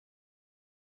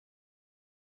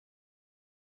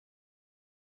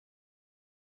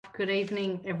Good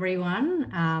evening,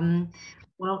 everyone.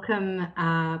 Welcome,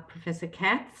 Professor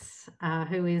Katz,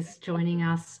 who is joining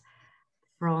us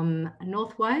from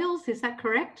North Wales. Is that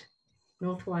correct?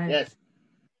 North Wales. Yes.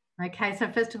 Okay, so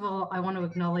first of all, I want to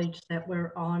acknowledge that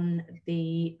we're on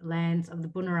the lands of the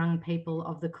Bunurong people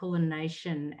of the Kulin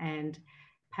Nation and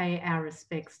pay our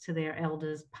respects to their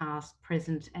elders past,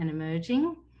 present and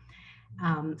emerging.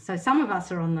 So some of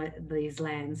us are on these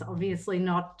lands, obviously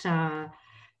not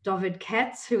Dovid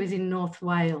Katz, who is in North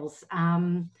Wales.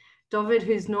 Dovid,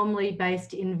 who's normally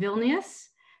based in Vilnius,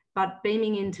 but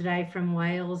beaming in today from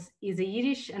Wales, is a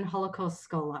Yiddish and Holocaust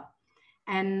scholar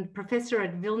and professor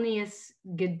at Vilnius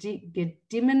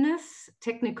Gediminas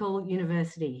Technical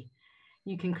University.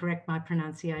 You can correct my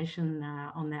pronunciation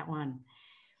on that one.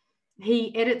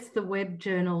 He edits the web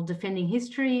journal Defending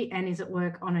History and is at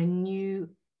work on a new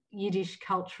Yiddish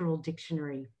cultural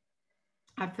dictionary.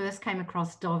 I first came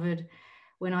across Dovid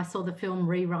when I saw the film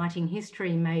Rewriting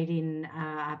History, made in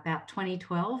about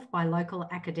 2012 by local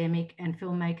academic and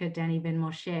filmmaker Danny Ben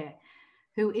Moshe,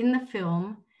 who in the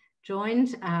film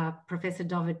joined Professor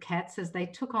Dovid Katz as they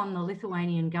took on the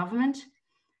Lithuanian government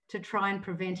to try and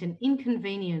prevent an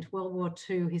inconvenient World War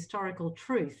II historical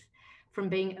truth from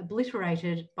being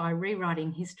obliterated by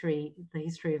rewriting history, the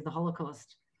history of the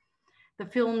Holocaust. The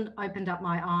film opened up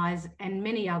my eyes and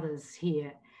many others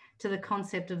here to the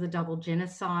concept of the double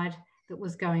genocide that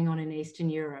was going on in Eastern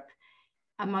Europe,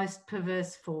 a most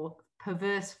perverse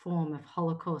form of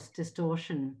Holocaust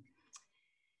distortion.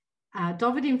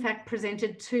 Dovid, in fact,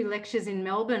 presented 2 lectures in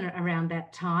Melbourne around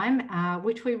that time,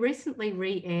 which we recently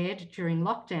re-aired during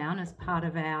lockdown as part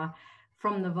of our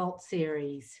From the Vault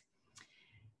series.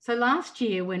 So last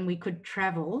year, when we could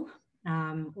travel,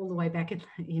 all the way back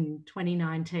in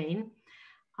 2019,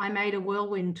 I made a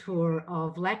whirlwind tour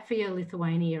of Latvia,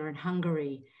 Lithuania and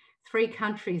Hungary, 3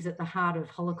 countries at the heart of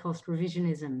Holocaust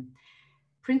revisionism,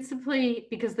 principally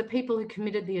because the people who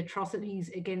committed the atrocities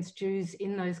against Jews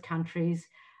in those countries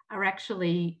are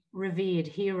actually revered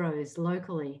heroes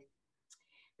locally.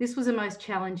 This was a most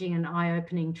challenging and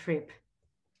eye-opening trip.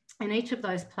 In each of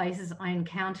those places, I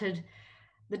encountered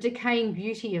the decaying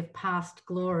beauty of past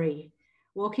glory.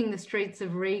 Walking the streets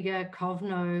of Riga,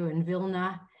 Kovno and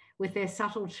Vilna with their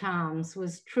subtle charms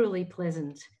was truly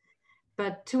pleasant.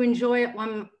 But to enjoy it,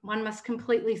 one must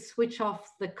completely switch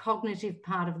off the cognitive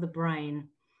part of the brain,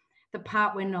 the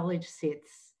part where knowledge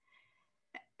sits.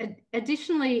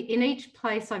 Additionally, in each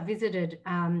place I visited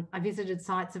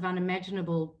sites of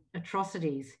unimaginable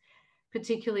atrocities,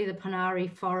 particularly the Ponari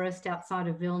Forest outside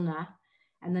of Vilna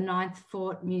and the Ninth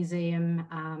Fort Museum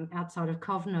outside of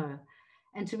Kovno.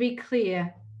 And to be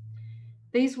clear,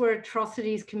 these were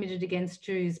atrocities committed against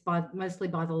Jews mostly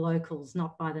by the locals,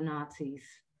 not by the Nazis.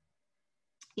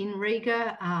 In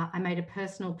Riga, I made a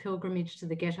personal pilgrimage to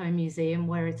the Ghetto Museum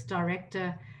where its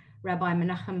director, Rabbi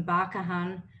Menachem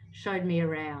Barkahan, showed me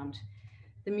around.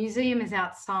 The museum is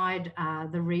outside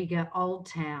the Riga Old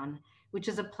Town, which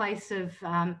is a place of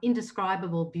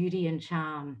indescribable beauty and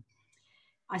charm.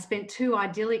 I spent 2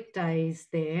 idyllic days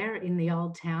there in the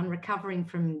Old Town, recovering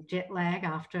from jet lag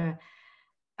after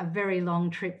a very long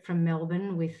trip from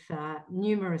Melbourne with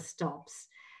numerous stops.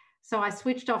 So I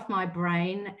switched off my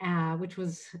brain, which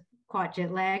was quite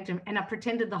jet lagged, and I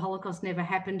pretended the Holocaust never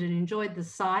happened and enjoyed the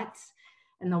sights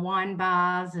and the wine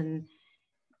bars and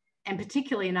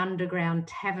particularly an underground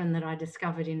tavern that I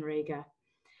discovered in Riga.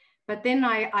 But then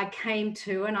I came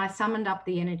to and I summoned up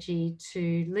the energy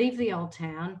to leave the Old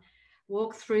Town,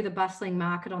 walk through the bustling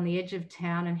market on the edge of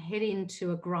town and head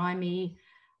into a grimy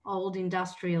old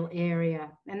industrial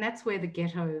area. And that's where the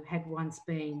ghetto had once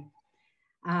been.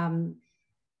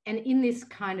 And in this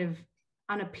kind of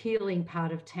unappealing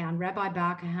part of town, Rabbi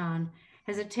Barkahan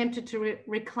has attempted to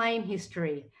reclaim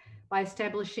history by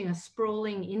establishing a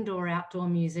sprawling indoor-outdoor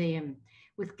museum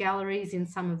with galleries in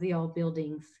some of the old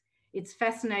buildings. It's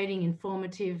fascinating,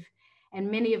 informative, and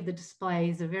many of the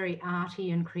displays are very arty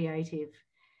and creative.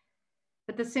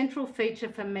 But the central feature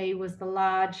for me was the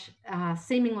large,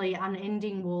 seemingly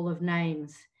unending wall of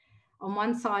names. On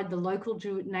one side, the local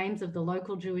names of the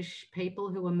local Jewish people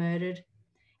who were murdered,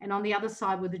 and on the other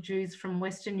side were the Jews from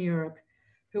Western Europe,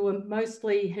 who were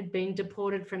mostly had been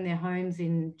deported from their homes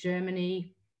in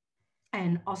Germany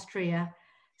and Austria,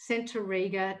 sent to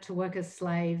Riga to work as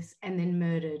slaves and then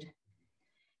murdered.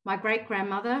 My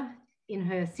great-grandmother, in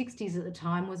her 60s at the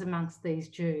time, was amongst these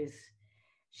Jews.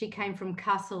 She came from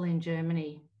Kassel in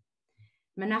Germany.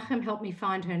 Menachem helped me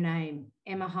find her name,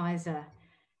 Emma Heiser,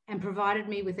 and provided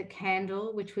me with a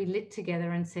candle, which we lit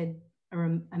together and said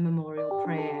a memorial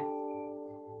prayer.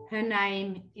 Her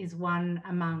name is one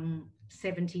among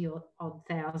 70 odd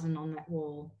thousand on that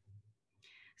wall.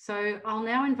 So I'll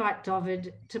now invite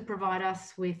Dovid to provide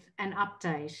us with an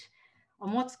update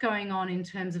on what's going on in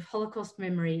terms of Holocaust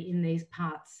memory in these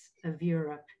parts of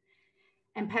Europe.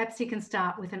 And perhaps he can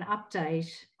start with an update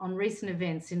on recent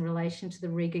events in relation to the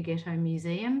Riga Ghetto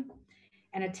Museum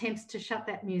and attempts to shut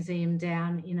that museum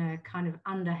down in a kind of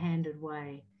underhanded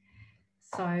way.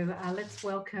 So let's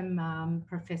welcome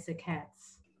Professor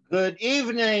Katz. Good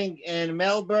evening in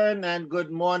Melbourne and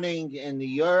good morning in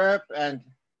Europe and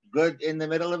good in the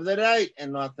middle of the night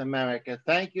in North America.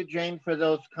 Thank you, Jane, for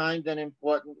those kind and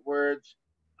important words.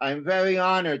 I'm very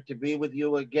honored to be with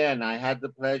you again. I had the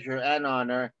pleasure and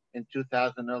honor in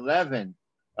 2011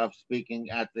 of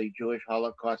speaking at the Jewish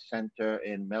Holocaust Center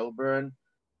in Melbourne.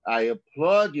 I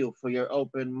applaud you for your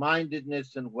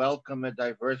open-mindedness and welcome a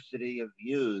diversity of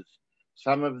views.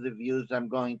 Some of the views I'm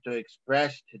going to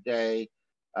express today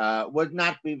would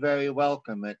not be very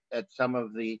welcome at some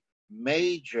of the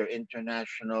major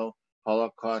international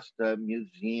Holocaust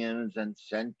museums and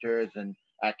centers and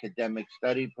academic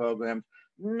study programs,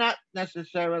 not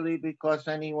necessarily because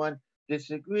anyone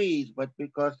disagrees, but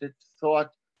because it's thought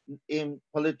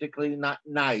politically not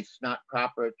nice, not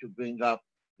proper to bring up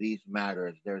these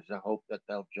matters. There's a hope that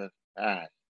they'll just pass.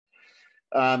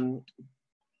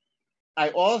 I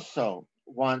also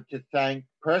want to thank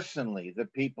personally the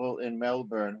people in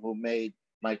Melbourne who made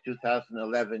my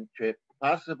 2011 trip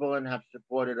possible and have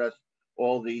supported us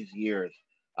all these years.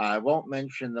 I won't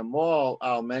mention them all.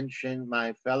 I'll mention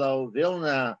my fellow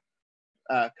Vilna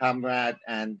comrade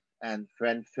and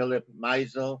friend Philip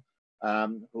Meisel,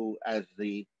 who as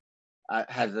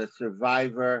a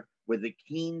survivor with a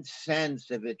keen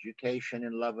sense of education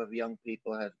and love of young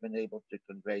people has been able to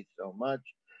convey so much.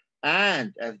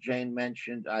 And as Jane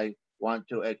mentioned, I want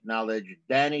to acknowledge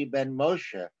Danny Ben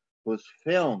Moshe, whose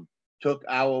film took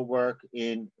our work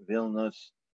in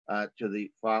Vilnius to the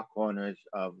far corners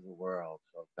of the world.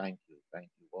 So thank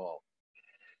you all.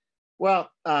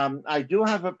 Well, I do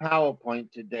have a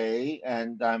PowerPoint today,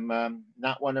 and I'm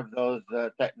not one of those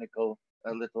technical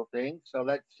little things. So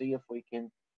let's see if we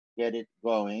can get it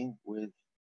going with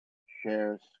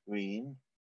share screen.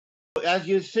 As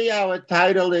you see, our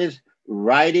title is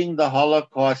Writing the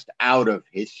Holocaust Out of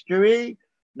History.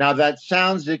 Now that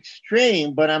sounds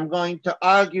extreme, but I'm going to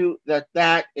argue that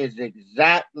that is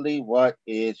exactly what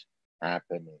is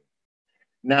happening.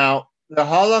 Now, the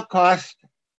Holocaust,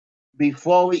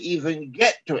 before we even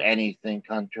get to anything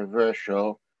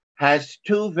controversial, has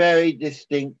two very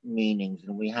distinct meanings,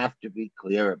 and we have to be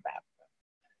clear about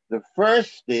them. The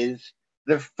first is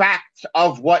the facts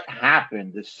of what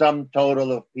happened, the sum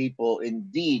total of people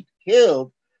indeed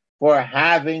killed for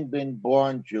having been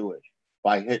born Jewish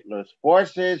by Hitler's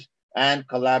forces and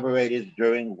collaborators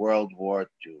during World War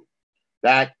II.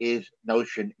 That is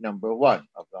notion number one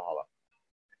of the Holocaust.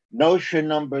 Notion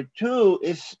number two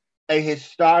is a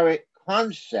historic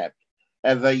concept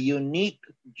of a unique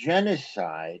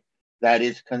genocide that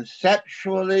is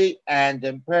conceptually and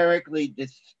empirically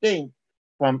distinct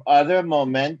from other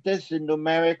momentous and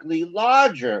numerically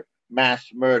larger mass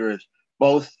murders,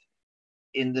 both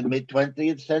in the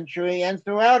mid-20th century and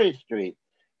throughout history,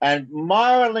 and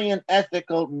morally and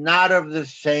ethical, not of the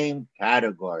same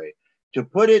category. To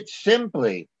put it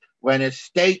simply, when a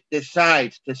state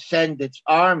decides to send its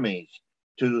armies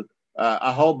to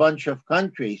a whole bunch of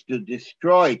countries to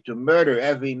destroy, to murder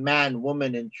every man,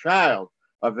 woman, and child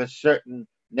of a certain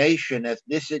nation,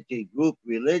 ethnicity, group,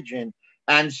 religion,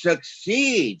 and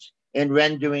succeeds in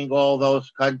rendering all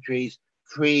those countries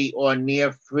free or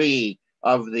near free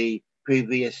of the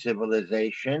previous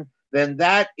civilization, then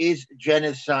that is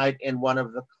genocide in one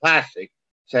of the classic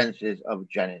senses of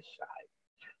genocide.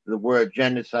 The word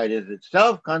genocide is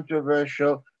itself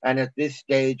controversial, and at this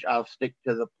stage, I'll stick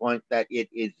to the point that it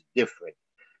is different.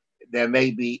 There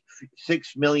may be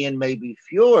 6 million, maybe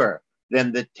fewer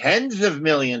than the tens of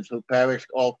millions who perished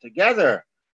altogether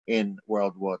in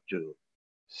World War II.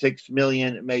 6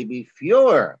 million, maybe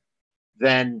fewer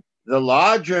than the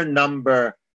larger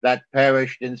number that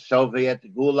perished in Soviet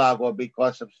Gulag or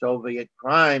because of Soviet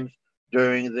crimes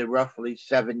during the roughly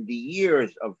 70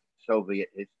 years of Soviet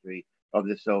history of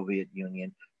the Soviet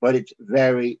Union, but it's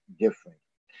very different.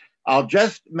 I'll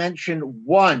just mention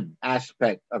one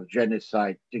aspect of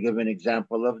genocide to give an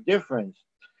example of difference.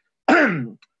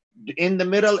 In the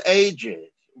Middle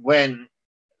Ages, when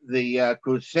the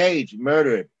Crusades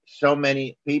murdered so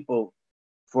many people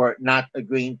for not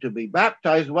agreeing to be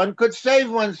baptized, one could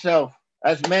save oneself,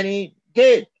 as many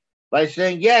did, by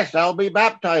saying, yes, I'll be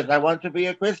baptized. I want to be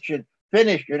a Christian.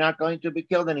 Finished. You're not going to be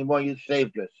killed anymore. You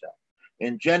saved yourself.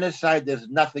 In genocide, there's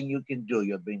nothing you can do.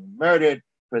 You're being murdered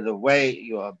for the way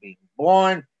you are being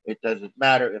born, It doesn't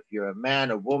matter if you're a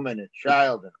man, a woman, a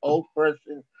child, an old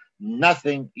person.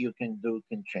 Nothing you can do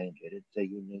can change it. It's a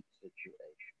unique situation.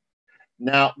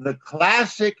 Now, the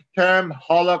classic term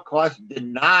Holocaust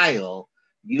denial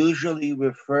usually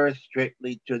refers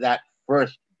strictly to that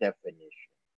first definition.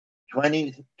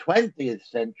 20th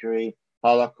century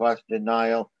Holocaust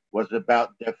denial was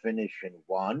about definition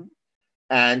one,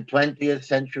 and 20th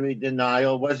century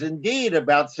denial was indeed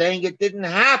about saying it didn't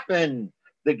happen.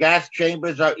 The gas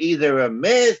chambers are either a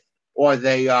myth or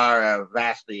they are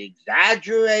vastly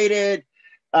exaggerated.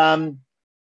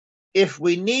 If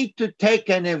we need to take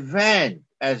an event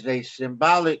as a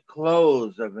symbolic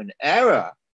close of an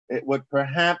era, it would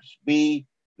perhaps be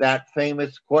that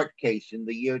famous court case in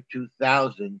the year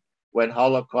 2000 when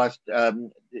Holocaust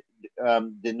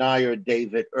denier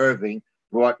David Irving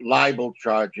brought libel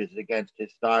charges against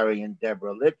historian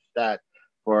Deborah Lipstadt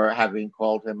for having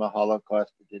called him a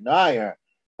Holocaust denier.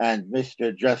 And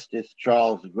Mr. Justice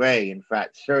Charles Gray, in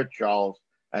fact, Sir Charles,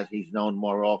 as he's known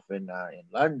more often in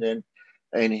London,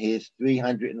 in his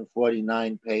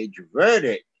 349-page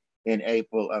verdict in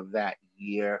April of that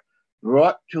year,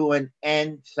 brought to an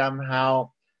end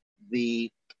somehow the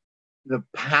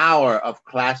power of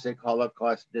classic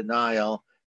Holocaust denial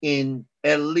in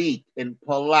elite, in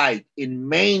polite, in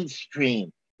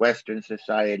mainstream Western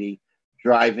society,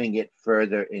 driving it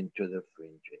further into the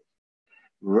fringes.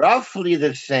 Roughly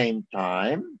the same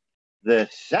time, the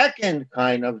second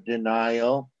kind of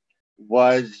denial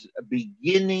was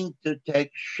beginning to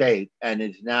take shape and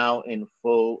is now in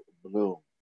full bloom.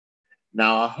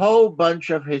 Now, a whole bunch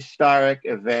of historic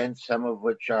events, some of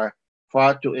which are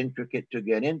far too intricate to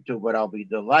get into, but I'll be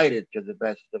delighted to the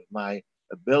best of my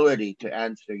ability to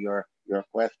answer your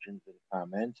questions and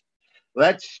comments.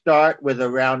 Let's start with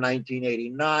around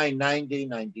 1989, 90,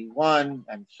 91,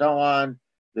 and so on.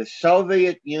 The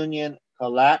Soviet Union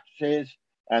collapses,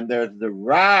 and there's the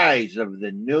rise of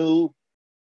the new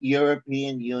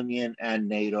European Union and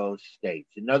NATO states.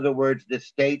 In other words, the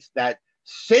states that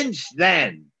since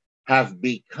then have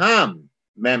become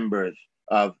members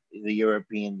of the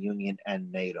European Union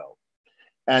and NATO.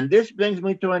 And this brings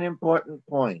me to an important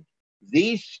point.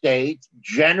 These states,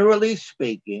 generally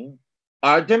speaking,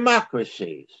 are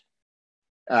democracies.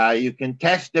 You can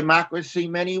test democracy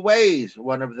many ways.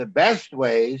 One of the best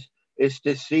ways is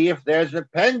to see if there's a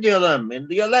pendulum in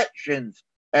the elections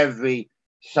every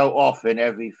so often,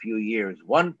 every few years.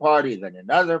 One party, then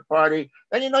another party,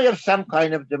 then you have some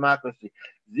kind of democracy.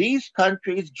 These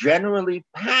countries generally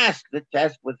pass the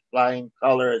test with flying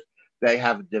colors. They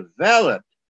have developed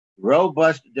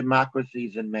robust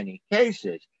democracies in many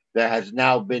cases. There has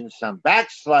now been some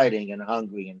backsliding in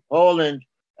Hungary and Poland,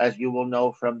 as you will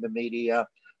know from the media.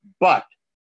 But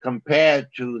compared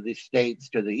to the states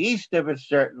to the east of a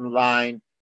certain line,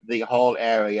 the whole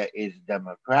area is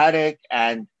democratic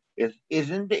and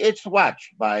it's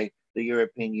watched by the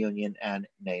European Union and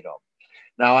NATO.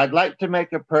 Now, I'd like to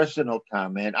make a personal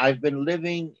comment. I've been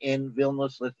living in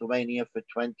Vilnius, Lithuania for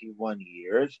 21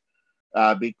 years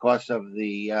because of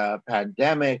the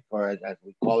pandemic, or as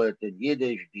we call it in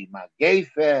Yiddish, die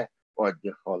Magefe or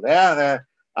die Cholera.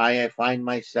 I find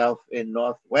myself in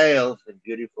North Wales, in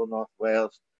beautiful North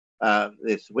Wales,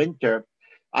 this winter.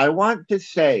 I want to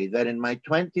say that in my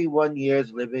 21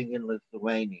 years living in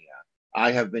Lithuania,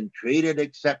 I have been treated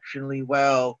exceptionally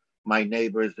well. My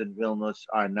neighbors in Vilnius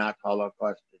are not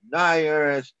Holocaust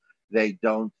deniers. They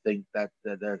don't think that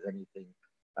there's anything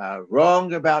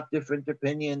wrong about different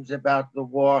opinions about the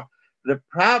war. The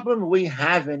problem we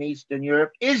have in Eastern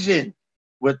Europe isn't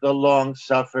with the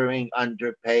long-suffering,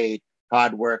 underpaid,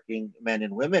 hardworking men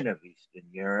and women of Eastern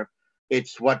Europe.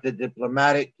 It's what the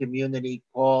diplomatic community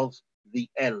calls the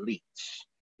elites.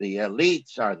 The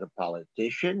elites are the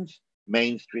politicians,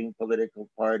 mainstream political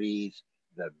parties,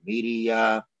 the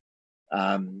media,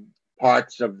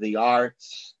 parts of the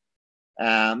arts,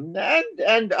 and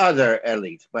other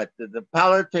elites. But the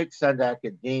politics and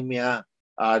academia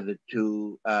are the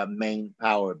two main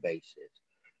power bases.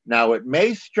 Now, it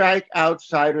may strike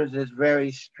outsiders as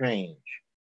very strange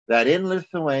that in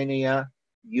Lithuania,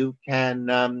 you can,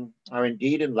 or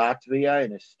indeed in Latvia,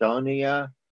 in Estonia,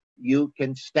 you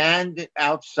can stand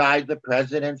outside the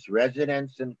president's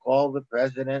residence and call the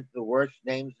president the worst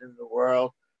names in the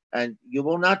world, and you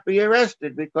will not be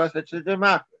arrested because it's a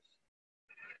democracy.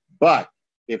 But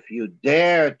if you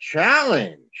dare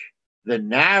challenge the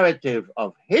narrative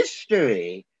of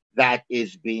history that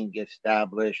is being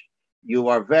established, you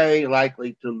are very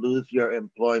likely to lose your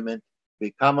employment,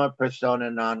 become a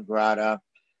persona non grata,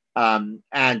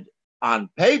 and on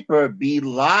paper be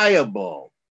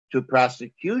liable to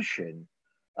prosecution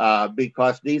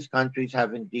because these countries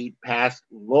have indeed passed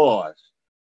laws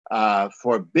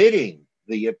forbidding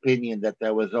the opinion that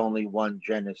there was only one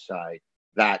genocide,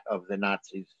 that of the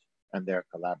Nazis and their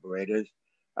collaborators.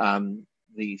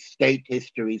 The state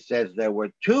history says there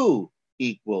were two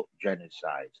equal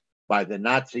genocides by the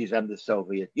Nazis and the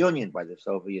Soviet Union, by the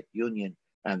Soviet Union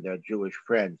and their Jewish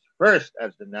friends, first,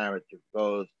 as the narrative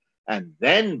goes, and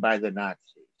then by the Nazis.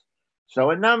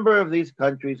 So a number of these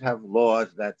countries have laws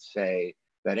that say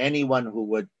that anyone who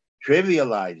would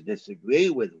trivialize, disagree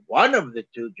with one of the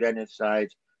two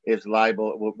genocides is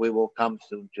liable. We will come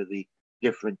soon to the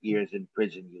different years in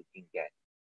prison you can get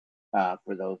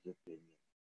for those opinions.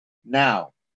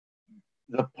 Now,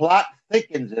 the plot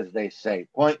thickens, as they say.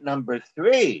 Point number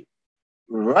 3,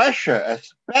 Russia,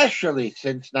 especially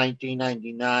since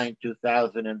 1999,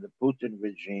 2000, and the Putin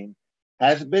regime,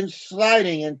 has been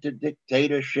sliding into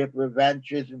dictatorship,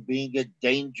 revanchism, being a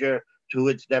danger to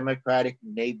its democratic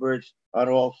neighbors on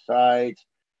all sides.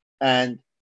 And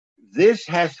this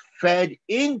has fed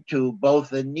into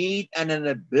both a need and an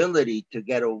ability to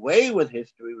get away with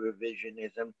history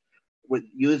revisionism, with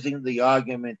using the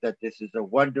argument that this is a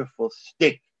wonderful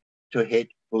stick to hit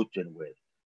Putin with.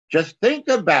 Just think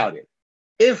about it.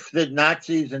 If the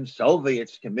Nazis and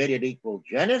Soviets committed equal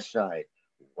genocide,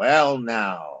 well,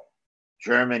 now,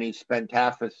 Germany spent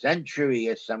half a century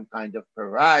as some kind of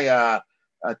pariah,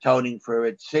 atoning for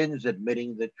its sins,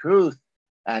 admitting the truth.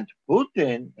 And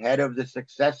Putin, head of the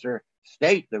successor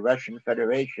state, the Russian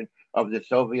Federation of the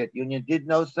Soviet Union, did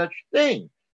no such thing.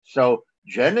 So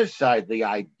genocide, the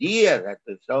idea that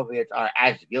the Soviets are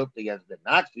as guilty as the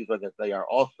Nazis or that they are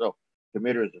also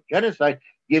committers of genocide,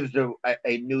 gives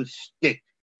a new stick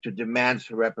to demands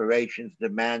for reparations,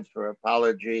 demands for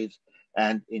apologies,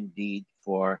 and indeed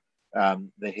for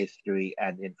the history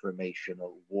and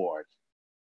informational wars.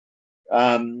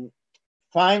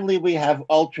 Finally, we have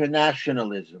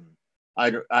ultranationalism.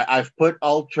 I've put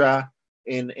ultra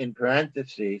in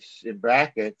parentheses, in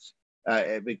brackets,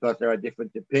 because there are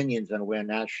different opinions on where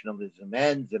nationalism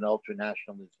ends and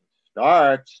ultranationalism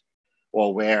starts,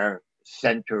 or where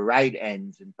center-right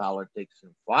ends in politics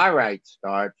and far-right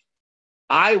starts.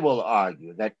 I will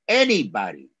argue that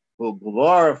anybody who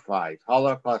glorifies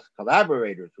Holocaust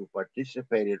collaborators who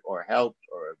participated or helped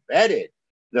or abetted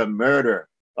the murder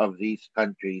of these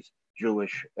countries'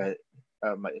 Jewish,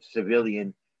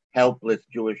 civilian, helpless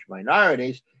Jewish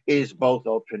minorities is both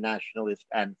ultranationalist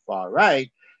and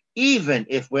far-right, even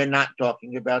if we're not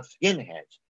talking about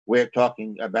skinheads. We're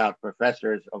talking about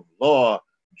professors of law,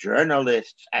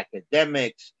 journalists,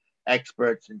 academics,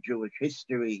 experts in Jewish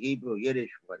history, Hebrew,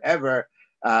 Yiddish, whatever,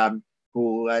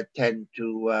 who tend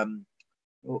to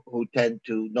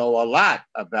know a lot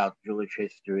about Jewish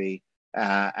history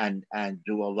and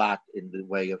do a lot in the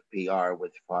way of PR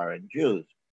with foreign Jews.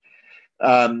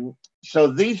 So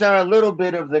these are a little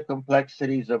bit of the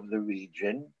complexities of the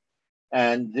region,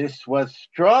 and this was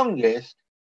strongest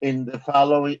in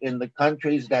the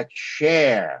countries that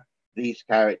share these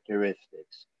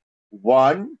characteristics.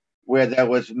 One, where there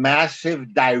was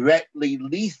massive, directly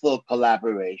lethal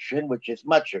collaboration, which is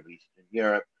much of Eastern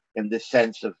Europe in the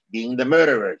sense of being the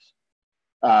murderers,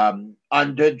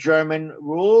 under German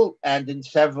rule, and in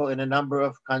a number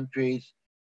of countries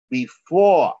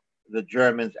before the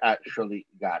Germans actually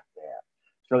got there.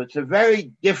 So it's a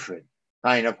very different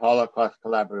kind of Holocaust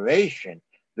collaboration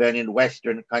than in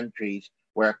Western countries,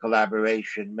 where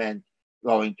collaboration meant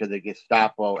going to the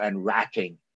Gestapo and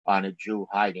ratting on a Jew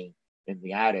hiding in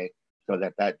the attic so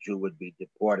that that Jew would be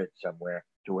deported somewhere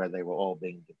to where they were all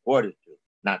being deported to,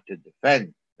 not to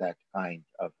defend that kind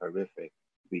of horrific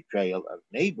betrayal of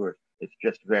neighbors. It's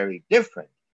just very different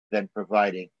than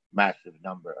providing massive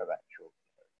number of actual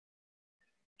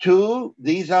killers. Two,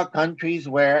 these are countries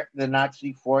where the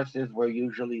Nazi forces were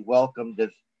usually welcomed as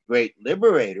great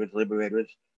liberators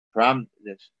from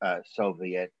this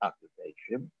Soviet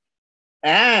occupation,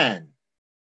 and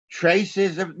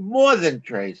traces of more than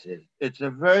traces. It's a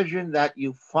version that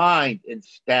you find in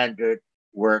standard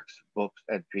works, books,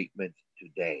 and treatments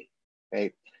today.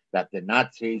 Okay? That the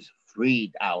Nazis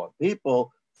freed our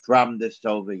people from the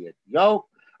Soviet yoke.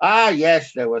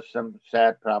 Yes, there was some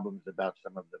sad problems about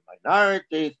some of the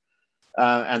minorities,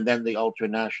 and then the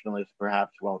ultranationalists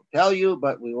perhaps won't tell you,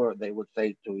 but they would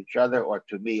say to each other or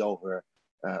to me over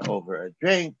a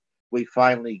drink, we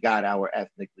finally got our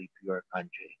ethnically pure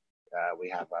country. We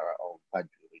have our own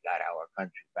country. We got our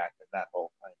country back, and that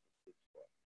whole kind of good story.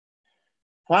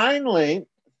 Finally,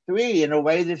 three, in a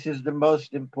way, this is the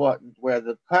most important, where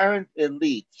the current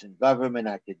elites in government,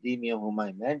 academia, whom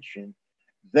I mentioned,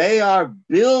 they are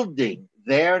building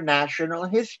their national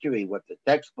history, what the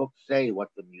textbooks say, what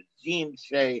the museums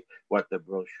say, what the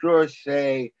brochures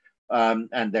say,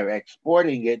 and they're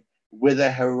exporting it. with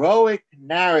a heroic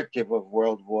narrative of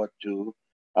World War II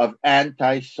of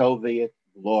anti-Soviet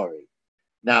glory.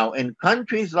 Now, in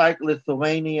countries like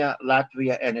Lithuania,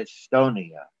 Latvia, and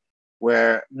Estonia,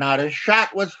 where not a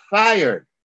shot was fired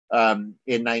in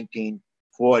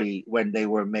 1940 when they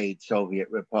were made Soviet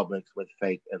republics with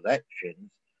fake elections,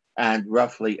 and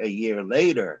roughly a year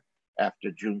later,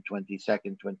 after June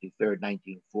 22nd, 23rd,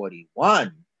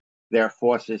 1941, their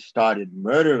forces started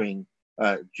murdering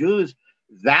Jews.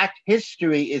 That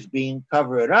history is being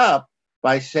covered up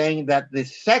by saying that the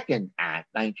second act,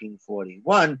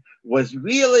 1941, was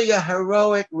really a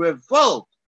heroic revolt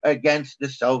against the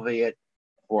Soviet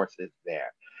forces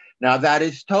there. Now, that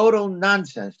is total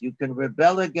nonsense. You can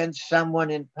rebel against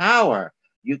someone in power.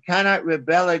 You cannot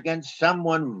rebel against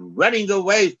someone running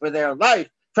away for their life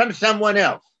from someone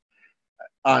else.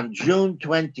 On June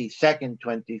 22nd,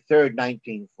 23rd,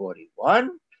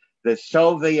 1941, the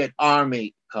Soviet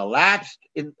army collapsed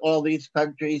in all these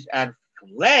countries and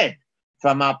fled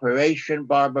from Operation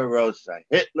Barbarossa,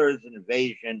 Hitler's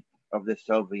invasion of the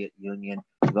Soviet Union,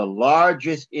 the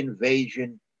largest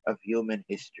invasion of human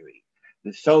history.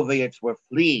 The Soviets were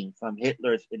fleeing from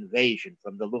Hitler's invasion,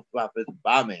 from the Luftwaffe's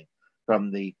bombing,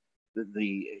 from the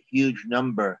huge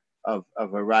number of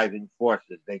arriving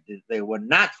forces. They were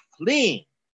not fleeing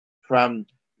from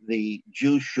the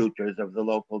Jew shooters of the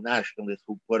local nationalists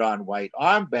who put on white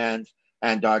armbands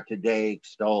and are today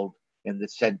extolled in the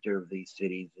center of these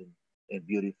cities in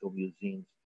beautiful museums,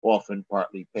 often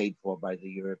partly paid for by the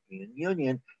European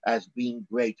Union, as being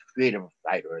great freedom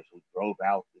fighters who drove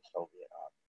out the Soviet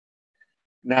army.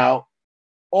 Now,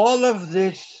 all of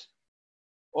this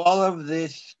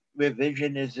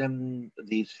revisionism,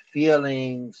 these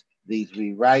feelings, these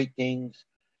rewritings,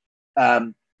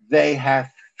 they have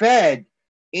fed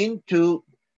into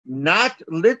not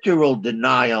literal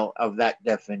denial of that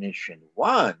definition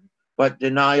one, but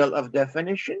denial of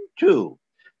definition two.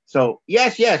 So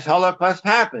yes, Holocaust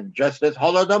happened, just as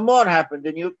Holodomor happened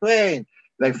in Ukraine.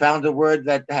 They found a word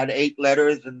that had 8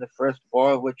 letters, and the first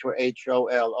 4 of which were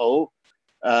HOLO,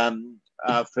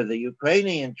 for the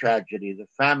Ukrainian tragedy, the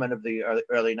famine of the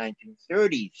early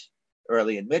 1930s,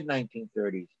 early and mid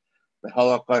 1930s. The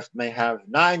Holocaust may have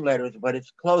 9 letters, but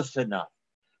it's close enough.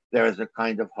 There is a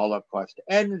kind of Holocaust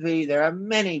envy. There are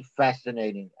many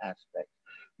fascinating aspects.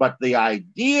 But the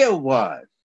idea was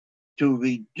to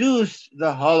reduce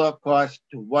the Holocaust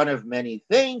to one of many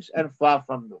things and far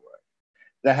from the word.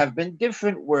 There have been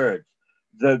different words.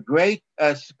 The great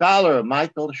scholar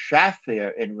Michael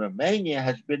Shafir in Romania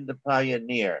has been the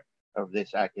pioneer of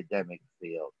this academic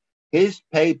field. His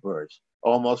papers,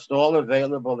 almost all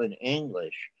available in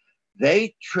English,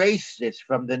 they trace this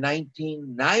from the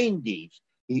 1990s.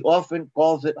 He often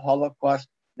calls it Holocaust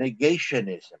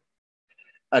negationism.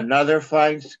 Another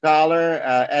fine scholar,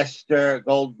 Esther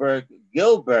Goldberg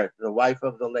Gilbert, the wife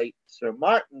of the late Sir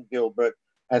Martin Gilbert,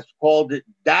 has called it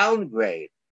downgrade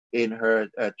in her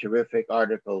terrific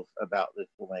articles about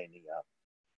Lithuania.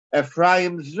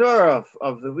 Ephraim Zuroff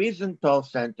of the Wiesenthal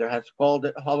Center has called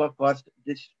it Holocaust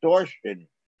distortion.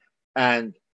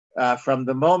 And from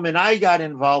the moment I got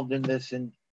involved in this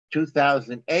in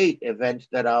 2008, events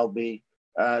that I'll be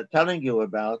telling you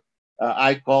about,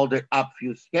 I called it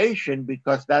obfuscation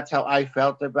because that's how I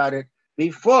felt about it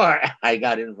before I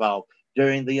got involved.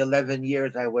 During the 11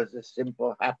 years, I was a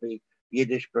simple, happy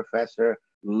Yiddish professor,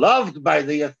 loved by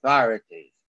the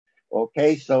authorities.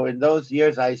 Okay, so in those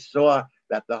years, I saw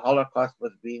that the Holocaust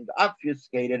was being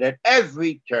obfuscated at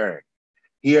every turn.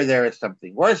 Here, there is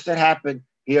something worse that happened.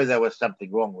 Here, there was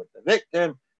something wrong with the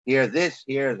victim. Here, this,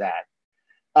 here, that.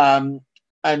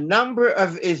 A number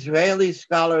of Israeli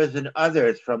scholars and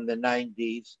others from the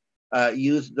 90s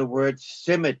used the word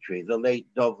symmetry, the late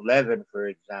Dov Levin, for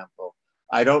example.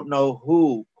 I don't know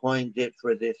who coined it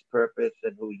for this purpose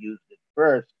and who used it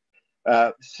first.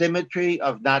 Symmetry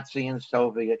of Nazi and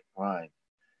Soviet crime.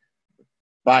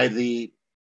 By the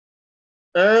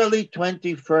early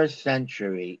 21st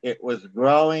century, it was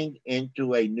growing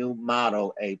into a new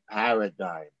model, a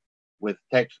paradigm, with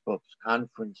textbooks,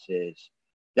 conferences,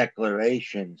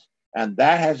 declarations, and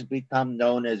that has become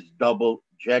known as double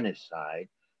genocide.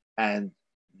 And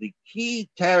the key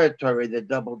territory the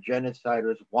double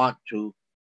genociders want to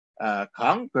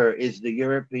conquer is the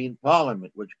European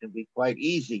Parliament, which can be quite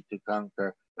easy to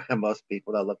conquer. Most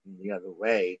people are looking the other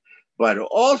way. But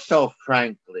also,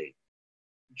 frankly,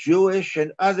 Jewish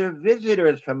and other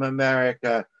visitors from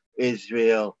America,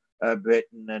 Israel,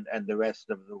 Britain, and the rest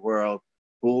of the world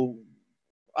who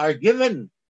are given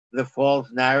the false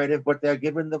narrative, but they're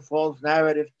given the false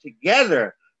narrative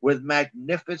together with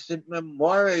magnificent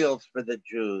memorials for the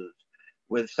Jews,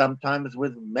 with sometimes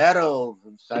with medals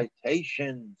and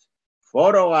citations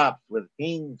photo ops with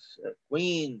kings,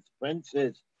 queens,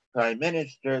 princes, prime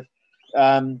ministers.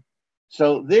 Um,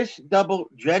 so this double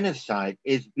genocide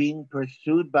is being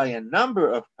pursued by a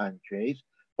number of countries,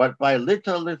 but by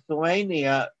Little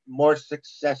Lithuania more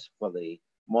successfully,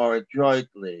 more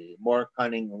adroitly, more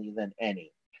cunningly than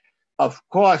any. Of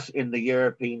course, in the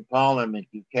European Parliament,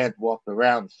 you can't walk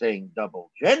around saying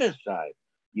double genocide.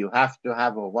 You have to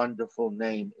have a wonderful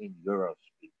name in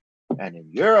Eurospeak. And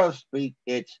in Eurospeak,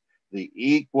 it's the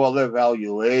equal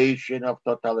evaluation of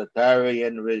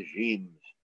totalitarian regimes.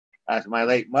 As my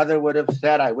late mother would have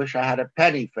said, I wish I had a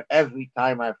penny for every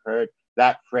time I've heard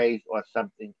that phrase or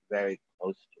something very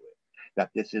close to it. That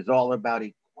this is all about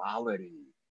equality,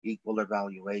 equal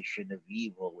evaluation of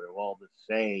evil. We're all the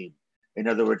same. In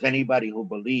other words, anybody who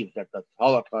believes that the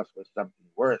Holocaust was something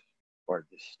worse or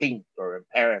distinct or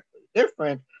empirically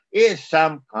different is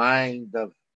some kind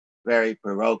of very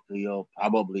parochial,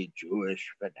 probably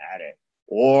Jewish fanatic,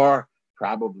 or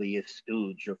probably a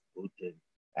stooge of Putin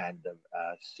and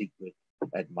a secret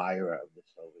admirer of the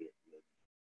Soviet Union.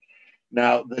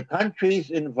 Now, the countries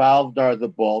involved are the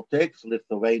Baltics,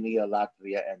 Lithuania,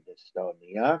 Latvia, and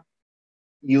Estonia.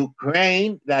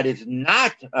 Ukraine, that is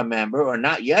not a member or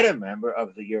not yet a member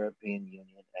of the European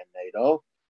Union and NATO.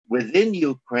 Within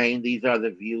Ukraine, these are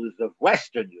the views of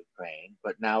Western Ukraine,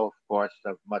 but now, of course,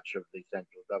 of much of the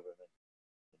central government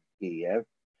in Kiev.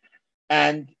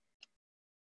 And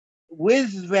with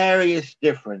various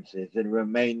differences in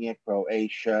Romania,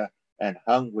 Croatia, and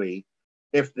Hungary,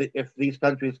 if these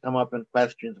countries come up in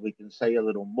questions, we can say a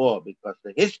little more because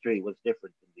the history was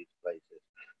different in these places.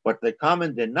 But the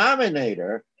common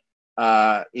denominator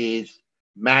is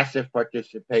massive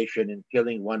participation in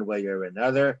killing one way or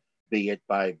another, be it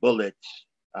by bullets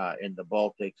in the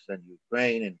Baltics and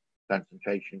Ukraine and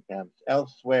concentration camps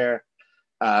elsewhere,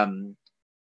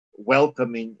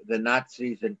 welcoming the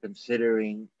Nazis and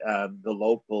considering the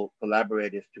local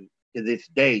collaborators to this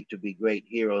day to be great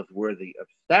heroes worthy of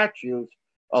statues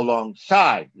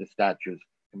alongside the statues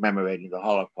commemorating the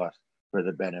Holocaust for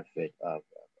the benefit of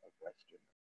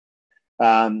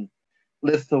Westerners.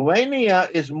 Lithuania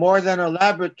is more than a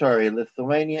laboratory.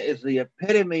 Lithuania is the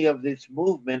epitome of this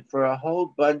movement for a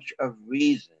whole bunch of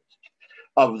reasons.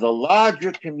 Of the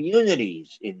larger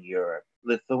communities in Europe,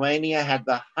 Lithuania had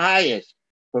the highest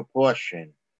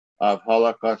proportion of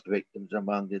Holocaust victims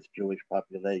among its Jewish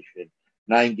population,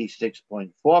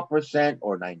 96.4%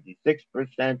 or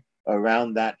 96%,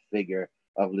 around that figure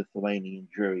of Lithuanian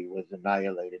Jewry was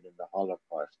annihilated in the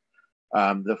Holocaust.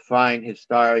 The fine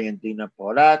historian Dina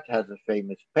Porat has a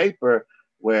famous paper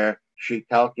where she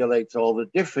calculates all the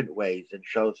different ways and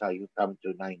shows how you come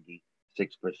to 96%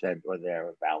 or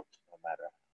thereabouts, no matter how.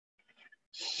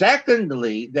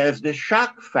 Secondly, there's the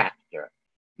shock factor.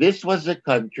 This was a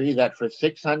country that for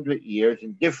 600 years,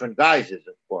 in different guises,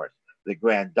 of course, the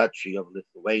Grand Duchy of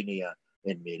Lithuania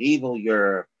in medieval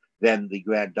Europe, then the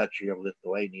Grand Duchy of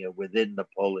Lithuania within the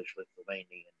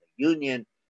Polish-Lithuanian Union,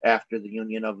 after the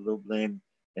Union of Lublin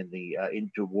in the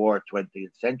interwar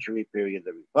 20th century period,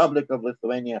 the Republic of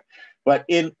Lithuania. But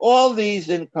in all these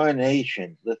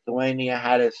incarnations, Lithuania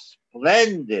had a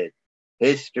splendid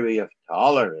history of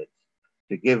tolerance.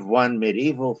 To give one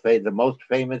medieval, the most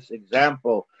famous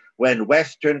example, when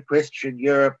Western Christian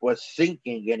Europe was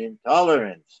sinking in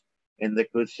intolerance in the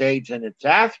Crusades and its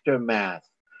aftermath,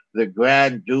 the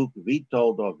Grand Duke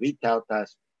Witold or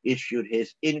Vytautas issued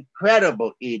his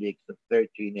incredible edicts of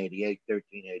 1388,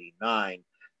 1389,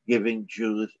 giving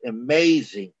Jews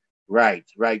amazing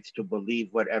rights to believe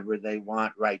whatever they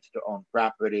want, rights to own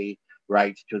property,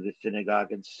 rights to the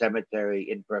synagogue and cemetery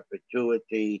in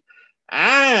perpetuity,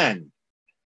 and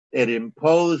it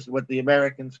imposed what the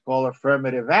Americans call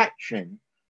affirmative action.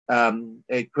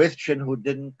 A Christian who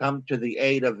didn't come to the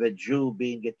aid of a Jew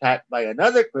being attacked by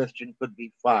another Christian could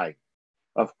be fined.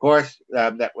 Of course,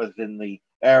 that was in the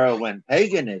era when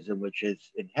paganism, which is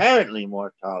inherently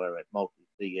more tolerant,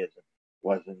 multi-theism,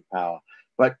 was in power.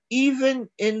 But even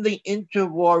in the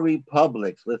interwar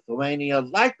republics, Lithuania,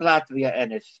 like Latvia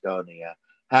and Estonia,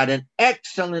 had an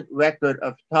excellent record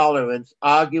of tolerance,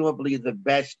 arguably the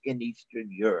best in Eastern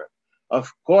Europe. Of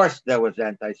course, there was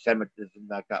anti-Semitism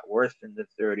that got worse in the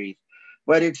 30s,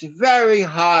 but it's very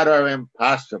hard or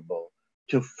impossible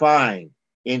to find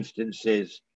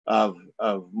instances of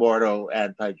mortal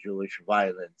anti-Jewish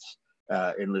violence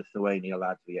in Lithuania,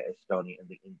 Latvia, Estonia in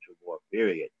the interwar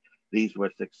period. These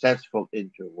were successful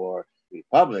interwar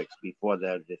republics before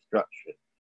their destruction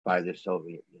by the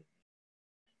Soviet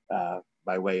Union.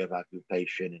 By way of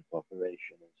occupation,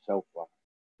 incorporation, and so forth.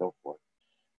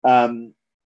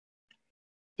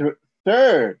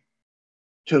 Third,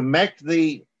 to make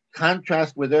the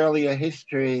contrast with earlier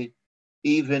history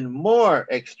even more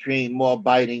extreme, more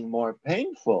biting, more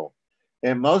painful.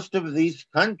 In most of these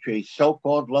countries,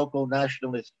 so-called local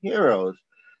nationalist heroes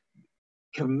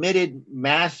committed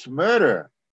mass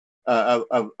murder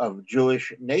of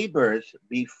Jewish neighbors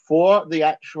before the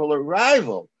actual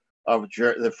arrival of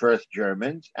the first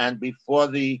Germans and before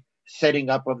the setting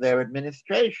up of their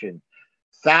administration.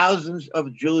 Thousands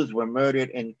of Jews were murdered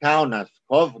in Kaunas,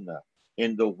 Kovna,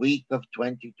 in the week of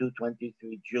 22-23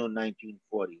 June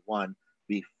 1941,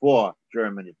 before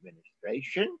German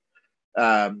administration.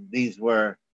 These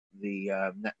were the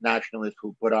nationalists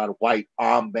who put on white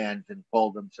armbands and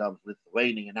called themselves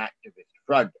Lithuanian Activist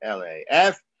Front,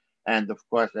 LAF. And of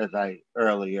course, as I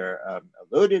earlier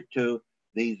alluded to,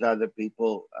 these are the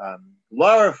people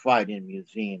glorified in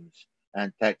museums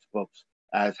and textbooks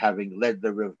as having led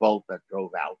the revolt that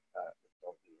drove out the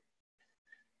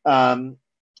Soviets.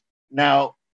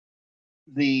 Now,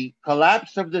 the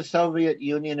collapse of the Soviet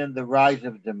Union and the rise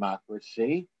of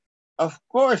democracy, of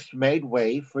course, made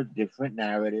way for different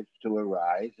narratives to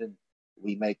arise, and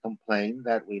we may complain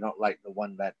that we don't like the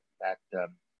one that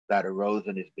arose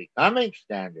and is becoming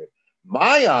standard.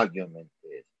 My argument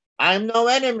is, I'm no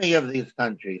enemy of these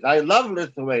countries. I love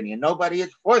Lithuania. Nobody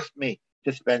has forced me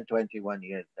to spend 21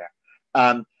 years there.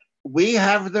 We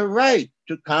have the right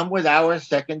to come with our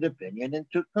second opinion and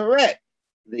to correct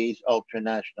these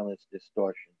ultranationalist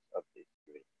distortions of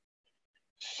history.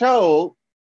 So,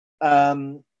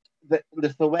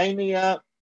 Lithuania,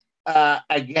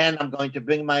 again, I'm going to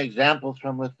bring my examples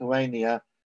from Lithuania.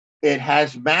 It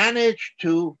has managed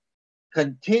to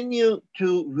continue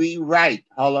to rewrite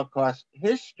Holocaust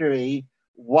history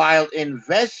while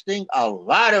investing a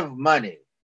lot of money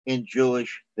in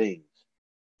Jewish things.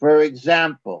 For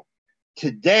example,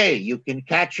 today, you can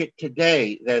catch it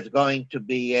today, there's going to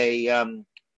be a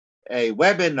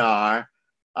webinar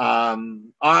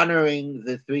honoring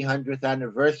the 300th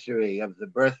anniversary of the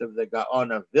birth of the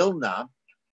Gaon of Vilna.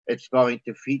 It's going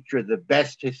to feature the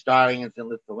best historians in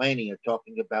Lithuania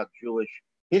talking about Jewish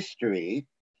history,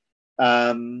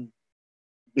 because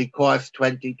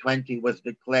 2020 was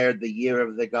declared the year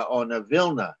of the Gaon of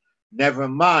Vilna. Never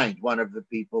mind, one of the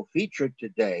people featured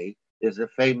today is a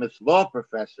famous law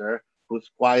professor who's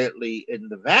quietly in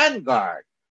the vanguard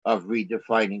of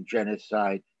redefining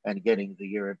genocide and getting the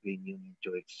European Union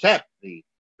to accept the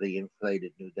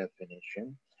inflated new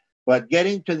definition. But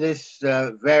getting to this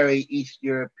very East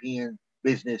European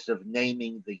business of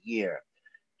naming the year,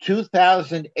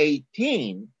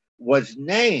 2018 was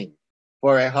named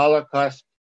for a Holocaust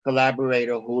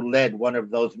collaborator who led one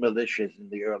of those militias in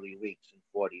the early weeks in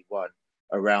 41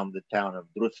 around the town of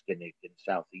Druskinik in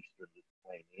southeastern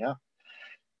Lithuania.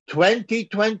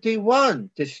 2021,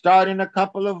 to start in a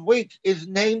couple of weeks, is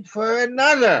named for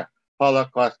another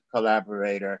Holocaust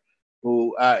collaborator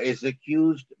who is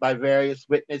accused by various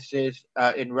witnesses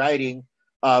in writing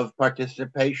of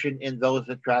participation in those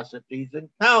atrocities in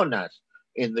Kaunas,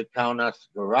 in the Kaunas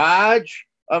garage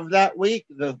of that week,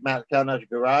 the Kaunas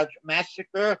garage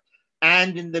massacre,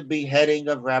 and in the beheading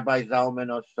of Rabbi Zalman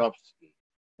Ossovsky.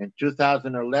 In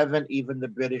 2011, even the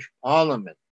British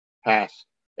Parliament passed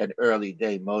an early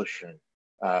day motion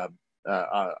about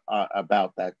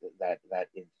that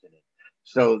incident.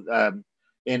 So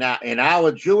in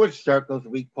our Jewish circles,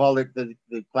 we call it the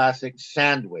classic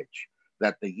sandwich,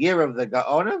 that the year of the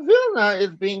Gaon of Vilna is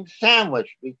being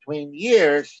sandwiched between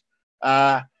years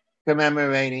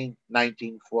commemorating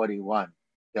 1941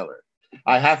 killers.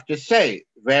 I have to say,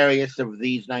 various of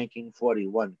these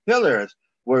 1941 killers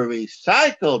were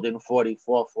recycled in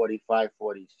 44, 45,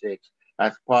 46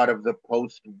 as part of the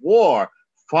post-war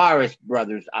Forest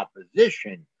Brothers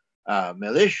opposition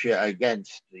militia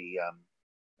against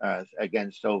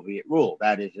against Soviet rule.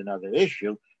 That is another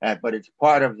issue, but it's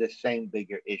part of the same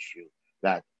bigger issue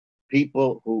that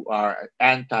people who are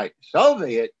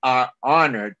anti-Soviet are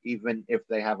honored even if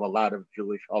they have a lot of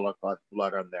Jewish Holocaust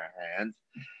blood on their hands.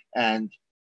 And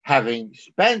having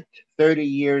spent 30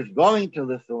 years going to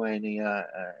Lithuania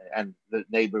and the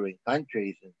neighboring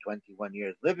countries and 21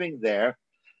 years living there,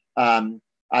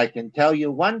 I can tell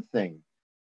you one thing.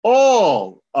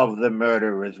 All of the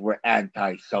murderers were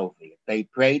anti-Soviet. They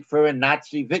prayed for a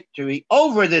Nazi victory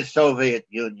over the Soviet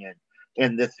Union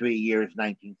in the 3 years,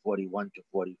 1941 to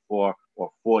 44,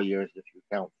 or 4 years if you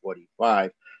count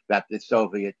 45, that the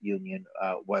Soviet Union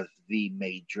was the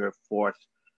major force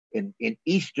in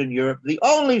Eastern Europe, the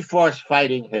only force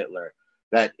fighting Hitler.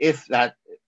 That if the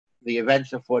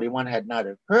events of 41 had not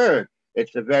occurred,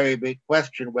 it's a very big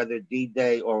question whether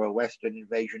D-Day or a Western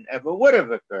invasion ever would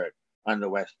have occurred on the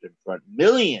Western Front.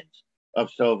 Millions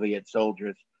of Soviet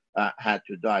soldiers had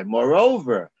to die.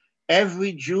 Moreover,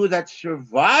 every Jew that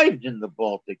survived in the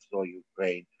Baltics or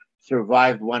Ukraine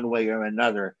survived one way or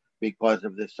another because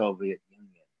of the Soviet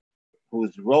Union,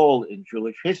 whose role in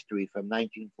Jewish history from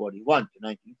 1941 to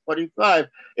 1945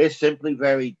 is simply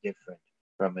very different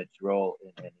from its role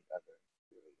in any other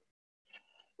period.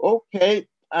 Okay,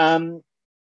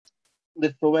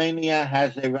 Lithuania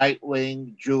has a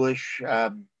right-wing Jewish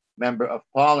member of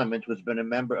parliament who's been a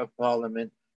member of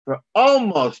parliament for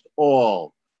almost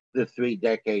all the 3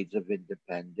 decades of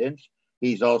independence.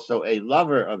 He's also a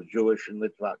lover of Jewish and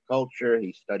Litvak culture.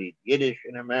 He studied Yiddish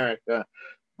in America.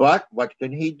 But what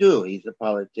can he do? He's a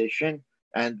politician.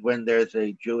 And when there's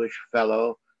a Jewish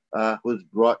fellow who's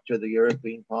brought to the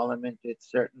European Parliament, it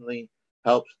certainly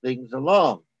helps things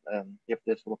along. If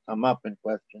this will come up in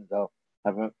questions, I'll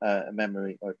have a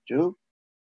memory or two.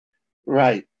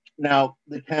 Right. Now,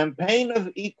 the campaign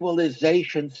of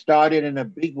equalization started in a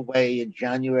big way in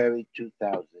January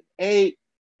 2008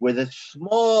 with a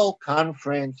small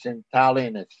conference in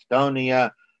Tallinn,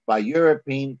 Estonia, by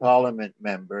European Parliament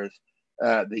members.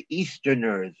 The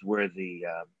Easterners were the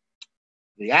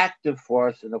active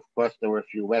force, and of course, there were a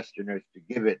few Westerners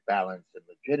to give it balance and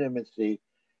legitimacy.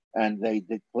 And they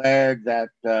declared that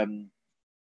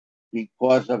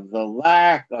because of the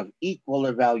lack of equal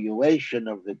evaluation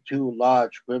of the 2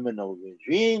 large criminal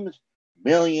regimes,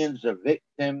 millions of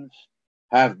victims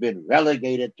have been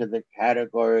relegated to the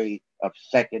category of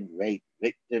second-rate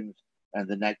victims, and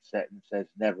the next sentence says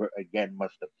never again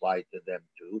must apply to them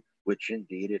too, which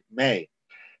indeed it may.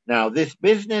 Now, this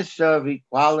business of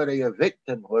equality of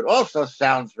victimhood also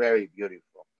sounds very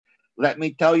beautiful. Let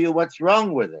me tell you what's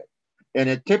wrong with it. In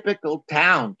a typical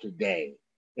town today,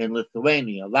 in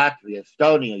Lithuania, Latvia,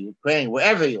 Estonia, Ukraine,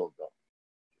 wherever you'll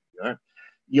go,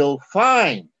 you'll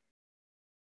find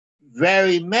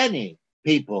very many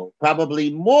people, probably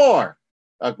more,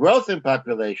 a growth in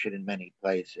population in many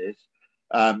places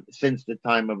since the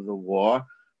time of the war,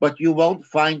 but you won't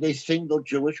find a single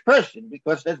Jewish person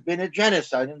because there's been a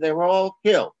genocide and they were all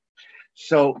killed.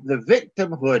 So the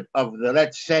victimhood of the,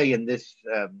 let's say in this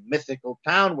mythical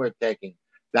town we're taking,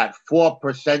 that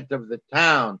 4% of the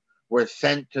town were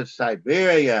sent to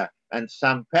Siberia and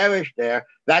some perished there,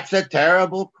 that's a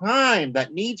terrible crime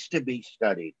that needs to be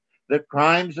studied. The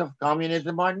crimes of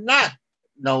communism are not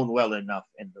known well enough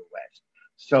in the West.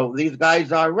 So these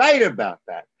guys are right about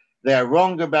that. They're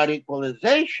wrong about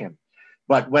equalization.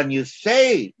 But when you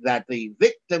say that the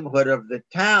victimhood of the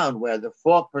town where the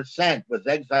 4% was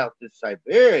exiled to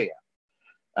Siberia,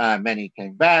 many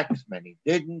came back, many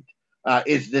didn't,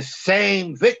 is the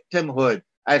same victimhood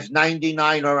as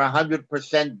 99 or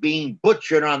 100% being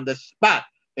butchered on the spot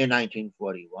in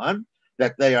 1941,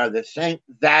 that they are the same,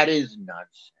 that is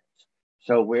nonsense.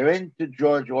 So we're into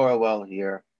George Orwell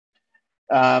here.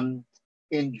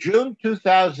 In June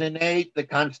 2008, the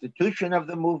constitution of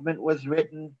the movement was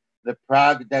written, the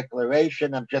Prague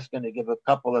Declaration. I'm just going to give a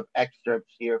couple of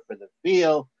excerpts here for the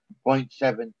feel. Point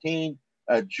 17,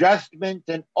 adjustment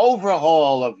and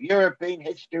overhaul of European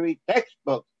history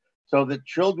textbooks so that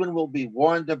children will be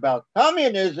warned about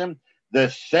communism the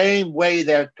same way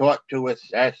they're taught to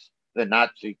assess the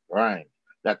Nazi crimes,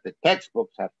 that the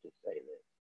textbooks have to say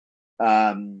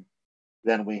this.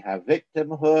 Then we have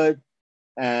victimhood,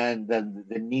 and then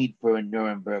the need for a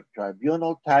Nuremberg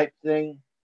tribunal type thing.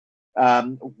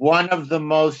 One of the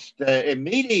most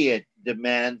immediate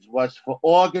demands was for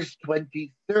August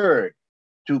 23rd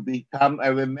to become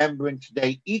a Remembrance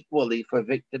Day equally for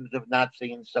victims of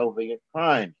Nazi and Soviet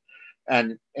crimes.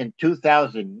 And in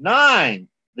 2009,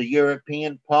 the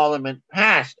European Parliament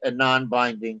passed a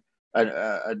non-binding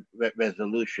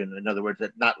resolution, in other words,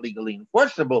 not legally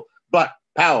enforceable, but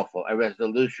powerful, a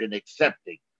resolution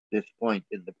accepting this point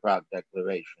in the Prague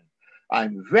Declaration.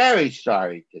 I'm very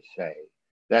sorry to say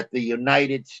that the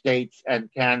United States and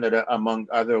Canada, among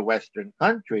other Western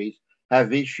countries,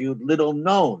 have issued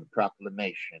little-known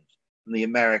proclamations from the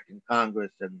American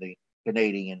Congress and the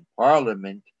Canadian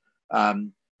Parliament,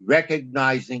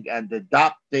 recognizing and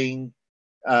adopting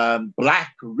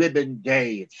Black Ribbon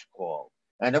Day, it's called.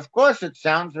 And of course, it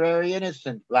sounds very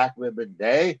innocent, Black Ribbon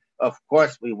Day. Of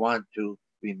course, we want to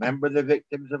remember the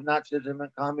victims of Nazism and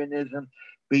communism.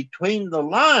 Between the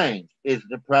lines is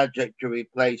the project to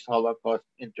replace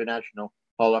International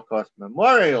Holocaust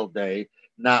Memorial Day,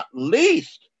 not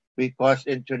least because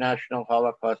International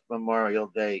Holocaust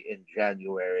Memorial Day in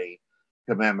January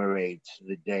commemorates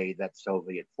the day that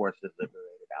Soviet forces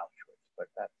liberated Auschwitz. But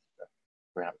that's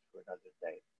perhaps for another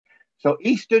day. So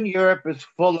Eastern Europe is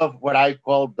full of what I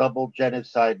call double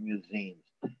genocide museums.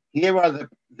 Here are the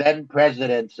then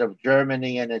presidents of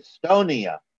Germany and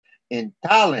Estonia in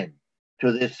Tallinn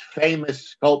to this famous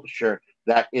sculpture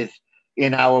that is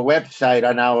In our website,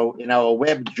 in our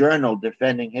web journal,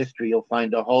 Defending History, you'll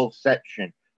find a whole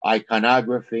section,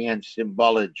 iconography and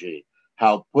symbology,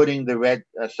 how putting the red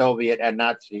Soviet and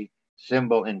Nazi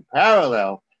symbol in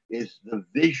parallel is the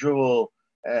visual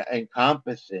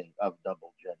encompassing of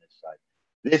double genocide.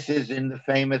 This is in the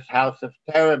famous House of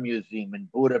Terror Museum in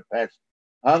Budapest,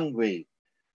 Hungary,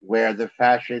 where the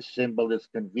fascist symbol is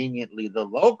conveniently the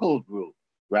local group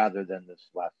rather than the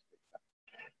swastika.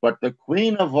 But the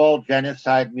queen of all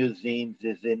genocide museums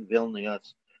is in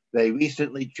Vilnius. They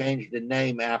recently changed the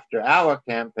name after our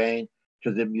campaign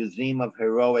to the Museum of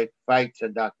Heroic Fights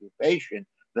and Occupation.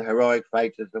 The Heroic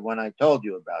Fights is the one I told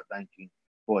you about,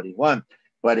 1941,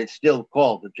 but it's still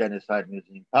called the Genocide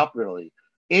Museum popularly.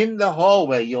 In the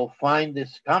hallway, you'll find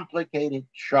this complicated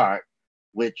chart,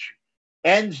 which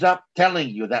ends up telling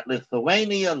you that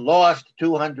Lithuania lost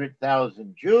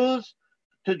 200,000 Jews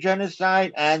to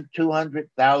genocide and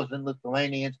 200,000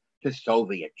 Lithuanians to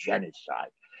Soviet genocide.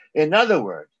 In other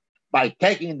words, by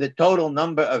taking the total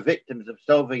number of victims of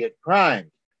Soviet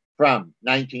crimes from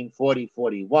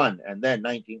 1940-41 and then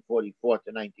 1944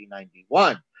 to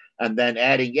 1991, and then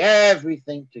adding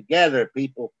everything together,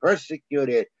 people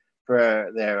persecuted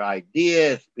for their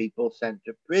ideas, people sent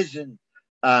to prison,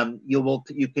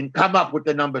 you can come up with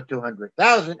the number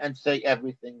 200,000 and say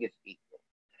everything is equal.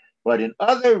 But in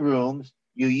other rooms,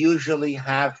 you usually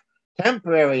have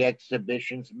temporary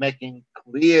exhibitions making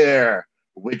clear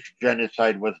which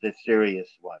genocide was the serious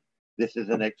one. This is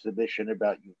an exhibition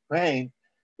about Ukraine.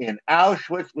 In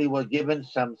Auschwitz, we were given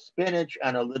some spinach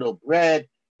and a little bread.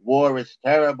 War is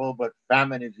terrible, but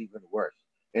famine is even worse.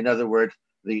 In other words,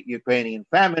 the Ukrainian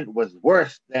famine was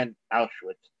worse than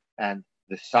Auschwitz, and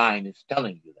the sign is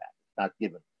telling you that. It's not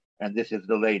given. And this is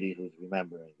the lady who's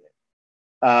remembering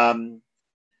it.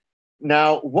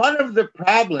 Now, one of the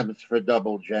problems for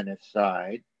double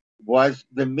genocide was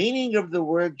the meaning of the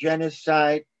word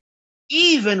genocide,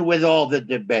 even with all the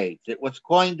debates. It was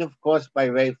coined, of course, by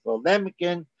Raphael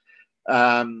Lemkin,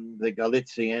 the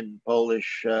Galician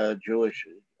Polish Jewish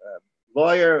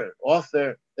lawyer,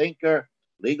 author, thinker,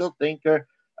 legal thinker,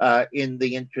 in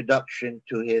the introduction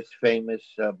to his famous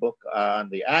book on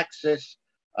the Axis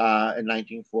in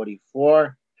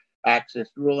 1944. Axis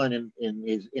rule, and in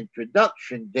his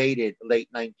introduction dated late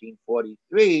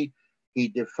 1943, he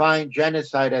defined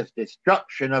genocide as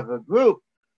destruction of a group.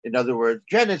 In other words,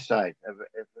 genocide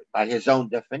by his own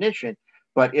definition.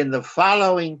 But in the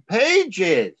following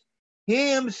pages,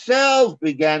 he himself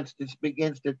begins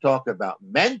to talk about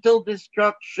mental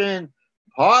destruction,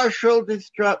 partial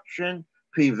destruction,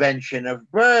 prevention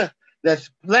of birth. There's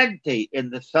plenty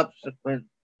in the subsequent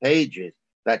pages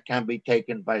that can be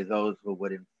taken by those who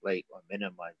would inflate or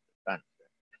minimize the concept.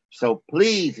 So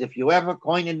please, if you ever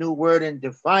coin a new word and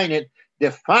define it,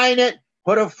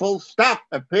 put a full stop,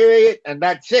 a period, and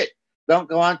that's it. Don't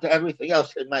go on to everything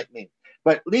else it might mean.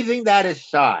 But leaving that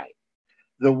aside,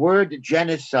 the word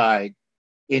genocide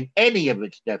in any of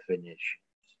its definitions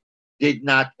did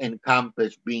not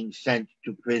encompass being sent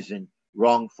to prison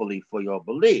wrongfully for your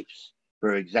beliefs.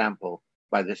 For example,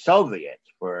 by the Soviets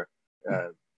for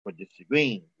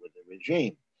disagreeing with the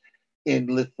regime. In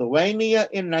Lithuania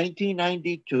in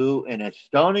 1992, in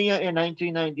Estonia in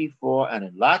 1994, and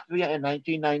in Latvia in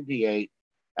 1998,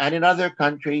 and in other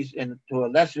countries to a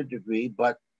lesser degree,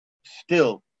 but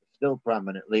still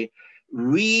prominently,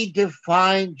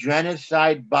 redefined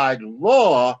genocide by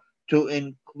law to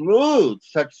include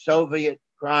such Soviet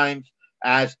crimes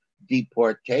as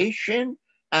deportation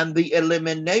and the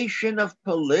elimination of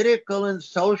political and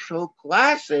social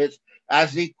classes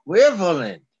as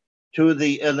equivalent to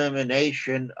the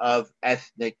elimination of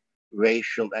ethnic,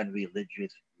 racial, and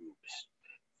religious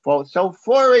groups. So,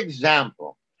 for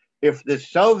example, if the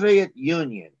Soviet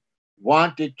Union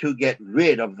wanted to get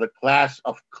rid of the class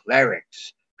of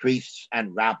clerics, priests,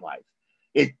 and rabbis,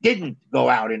 it didn't go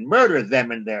out and murder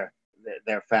them and their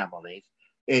families.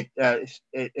 It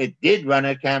did run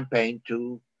a campaign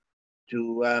to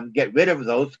get rid of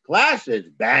those classes,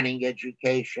 banning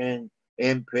education,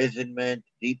 imprisonment,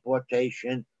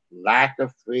 deportation, lack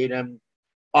of freedom,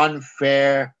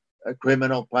 unfair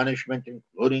criminal punishment,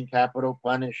 including capital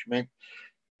punishment.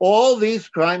 All these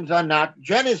crimes are not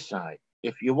genocide.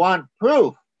 If you want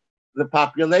proof, the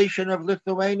population of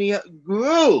Lithuania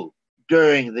grew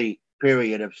during the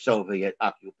period of Soviet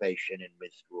occupation and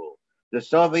misrule. The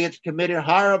Soviets committed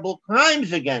horrible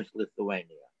crimes against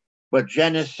Lithuania, but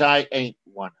genocide ain't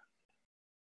one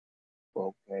of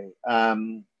them.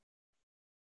 Okay.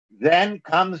 Then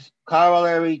comes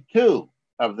corollary 2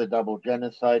 of the double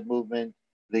genocide movement,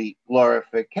 the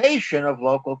glorification of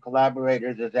local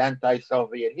collaborators as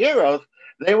anti-Soviet heroes.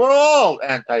 They were all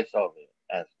anti-Soviet,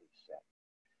 as we said.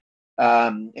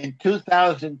 In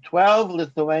 2012,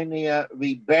 Lithuania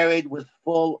reburied with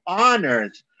full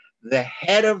honors the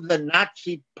head of the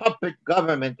Nazi puppet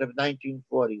government of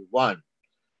 1941,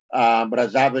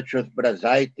 Brazavičius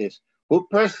Brazaitis, who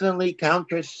personally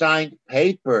countersigned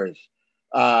papers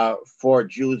for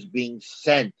Jews being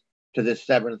sent to the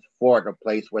Seventh Fort, a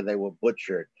place where they were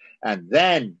butchered, and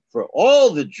then for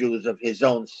all the Jews of his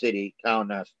own city,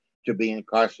 Kaunas, to be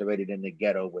incarcerated in the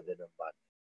ghetto within a month.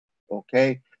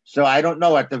 Okay, so I don't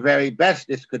know. At the very best,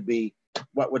 this could be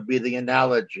what would be the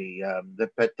analogy: the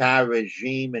Pétain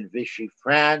regime in Vichy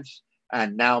France,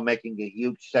 and now making a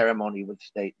huge ceremony with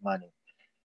state money.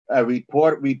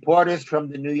 Reporters from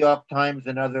the New York Times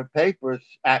and other papers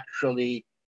actually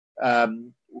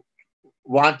um,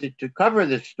 wanted to cover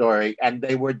this story, and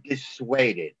they were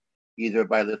dissuaded either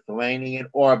by Lithuanian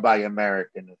or by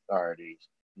American authorities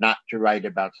not to write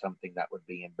about something that would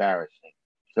be embarrassing.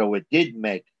 So it did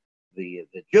make the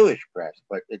Jewish press,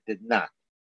 but it did not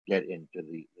get into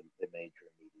the major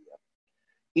media.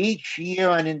 Each year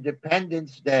on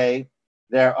Independence Day,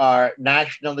 there are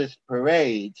nationalist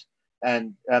parades,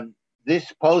 and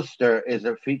this poster is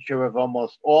a feature of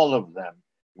almost all of them.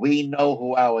 We know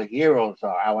who our heroes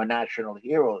are, our national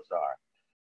heroes are.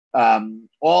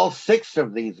 All 6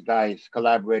 of these guys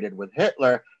collaborated with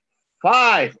Hitler.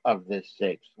 5 of the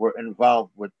 6 were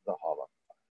involved with the Holocaust.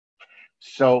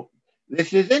 So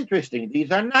this is interesting.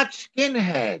 These are not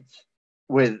skinheads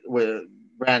with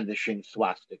brandishing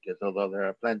swastikas, although there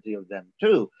are plenty of them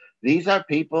too. These are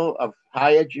people of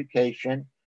high education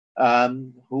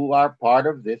who are part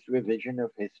of this revision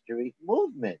of history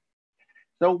movement.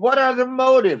 So what are the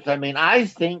motives? I mean, I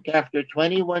think after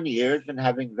 21 years and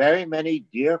having very many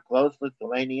dear, close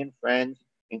Lithuanian friends,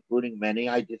 including many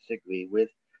I disagree with,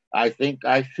 I think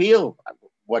I feel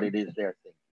what it is they're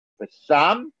thinking. For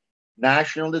some,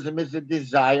 nationalism is a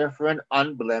desire for an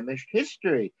unblemished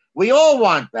history. We all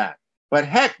want that. But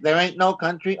heck, there ain't no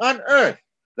country on earth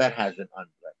that has an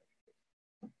unblemished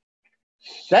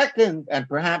history. Second, and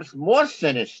perhaps more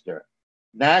sinister,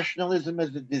 nationalism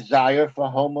is a desire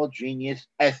for homogeneous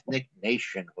ethnic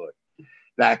nationhood.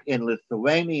 That in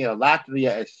Lithuania,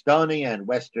 Latvia, Estonia, and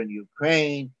Western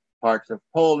Ukraine, parts of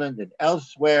Poland, and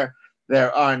elsewhere,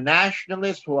 there are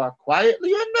nationalists who are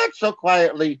quietly or not so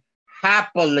quietly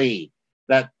happy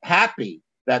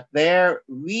that their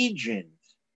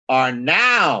regions are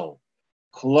now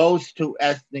close to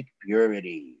ethnic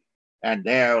purity, and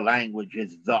their language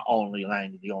is the only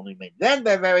language, the only main. Then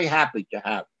they're very happy to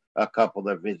have a couple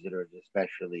of visitors,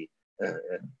 especially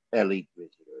elite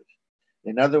visitors.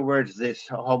 In other words, this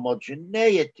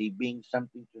homogeneity being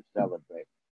something to celebrate.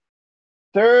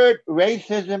 Third,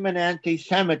 racism and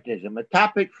anti-Semitism, a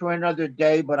topic for another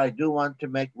day, but I do want to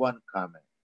make one comment.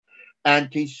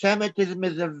 Anti-Semitism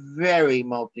is a very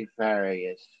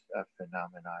multifarious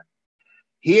phenomenon.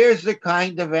 Here's the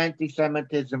kind of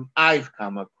anti-Semitism I've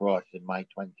come across in my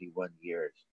 21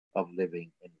 years of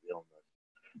living in Vilnius.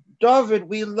 Dovid,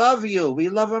 we love you. We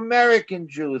love American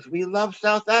Jews. We love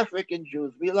South African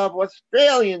Jews. We love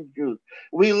Australian Jews.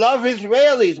 We love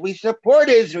Israelis. We support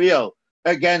Israel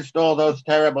against all those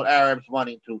terrible Arabs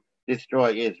wanting to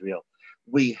destroy Israel.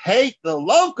 We hate the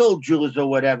local Jews or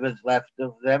whatever's left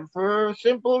of them for a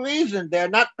simple reason. They're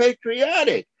not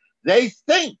patriotic. They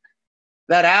think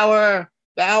that our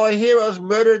heroes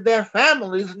murdered their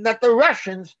families and that the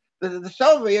Russians, the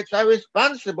Soviets, are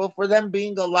responsible for them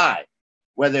being alive,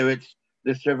 whether it's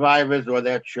the survivors or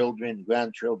their children,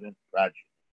 grandchildren, progeny.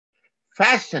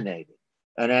 Fascinating.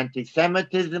 An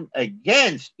anti-Semitism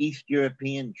against East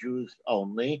European Jews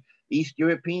only. East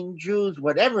European Jews,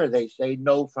 whatever they say,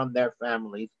 know from their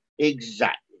families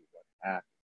exactly what happened.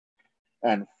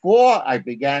 And 4, I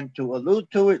began to allude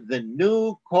to it, the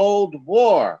new Cold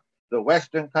War. The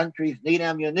Western countries need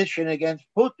ammunition against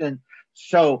Putin.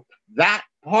 So that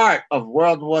part of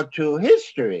World War II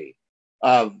history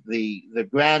of the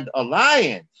Grand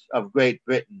Alliance of Great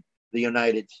Britain, the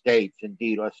United States,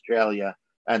 indeed Australia,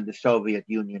 and the Soviet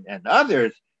Union and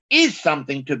others, is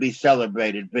something to be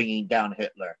celebrated, bringing down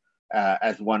Hitler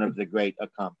as one of the great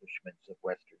accomplishments of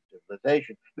Western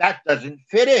civilization. That doesn't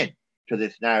fit in to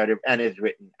this narrative and is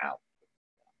written out.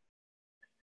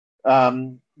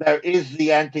 There is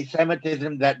the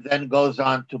anti-Semitism that then goes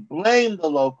on to blame the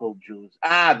local Jews.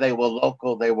 They were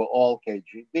local, they were all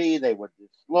KGB, they were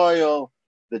disloyal,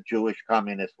 the Jewish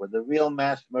communists were the real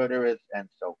mass murderers, and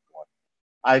so forth.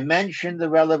 I mentioned the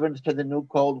relevance to the new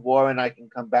Cold War, and I can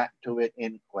come back to it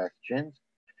in questions.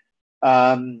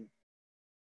 Now,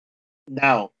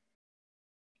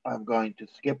 I'm going to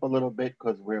skip a little bit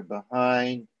because we're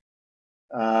behind.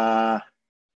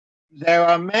 There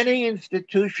are many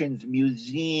institutions,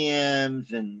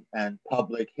 museums, and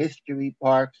public history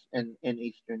parks in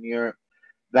Eastern Europe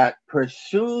that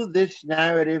pursue this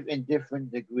narrative in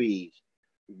different degrees.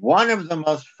 One of the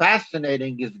most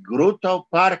fascinating is Gruto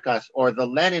Parkas, or the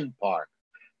Lenin Park.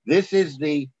 This is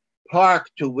the park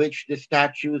to which the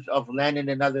statues of Lenin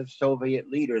and other Soviet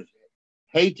leaders,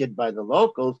 hated by the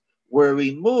locals, were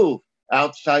removed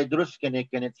outside Ruskinik,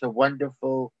 and it's a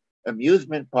wonderful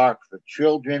amusement park for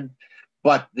children.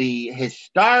 But the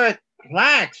historic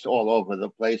plaques all over the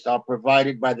place are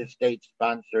provided by the state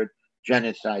sponsored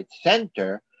Genocide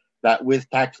Center, that with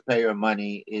taxpayer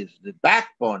money is the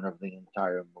backbone of the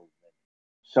entire movement.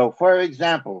 So, for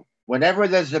example, whenever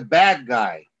there's a bad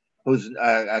guy who's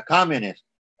a communist,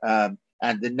 and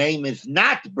the name is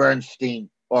not Bernstein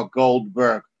or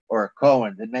Goldberg or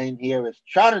Cohen, the name here is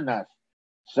Charnas.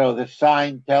 So the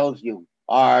sign tells you,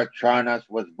 R. Charnas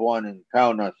was born in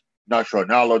Kaunas,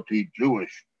 nationality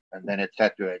Jewish, and then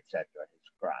etc., etc., his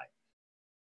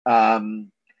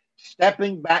crime.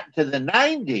 Stepping back to the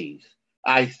 90s,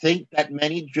 I think that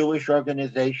many Jewish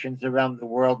organizations around the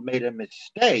world made a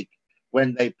mistake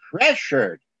when they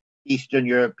pressured Eastern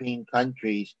European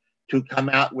countries to come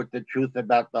out with the truth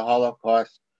about the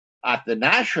Holocaust at the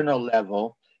national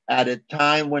level at a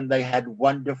time when they had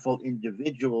wonderful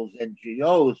individuals,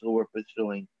 NGOs, who were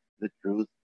pursuing the truth.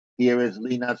 Here is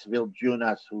Linas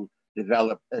Viljunas, who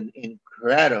developed an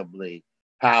incredibly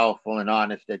powerful and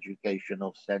honest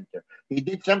educational center. He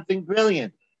did something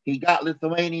brilliant. He got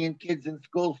Lithuanian kids in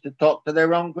schools to talk to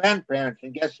their own grandparents.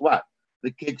 And guess what?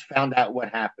 The kids found out what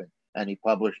happened, and he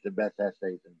published the best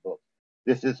essays and books.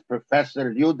 This is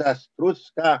Professor Judas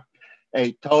Truska,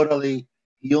 a totally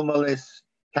humorless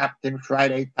Captain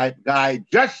Friday type guy,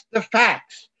 just the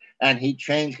facts. And he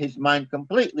changed his mind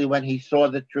completely when he saw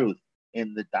the truth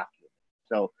in the document.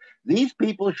 So these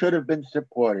people should have been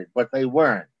supported, but they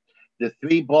weren't. The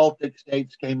three Baltic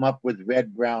states came up with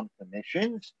red-brown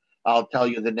commissions. I'll tell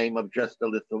you the name of just the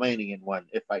Lithuanian one,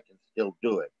 if I can still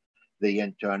do it. The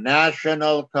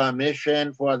International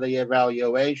Commission for the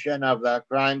Evaluation of the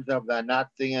Crimes of the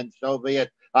Nazi and Soviet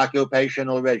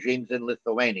Occupational Regimes in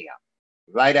Lithuania,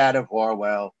 right out of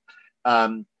Orwell.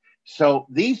 So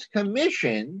these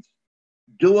commissions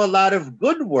do a lot of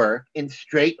good work in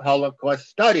straight Holocaust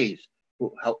studies,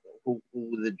 who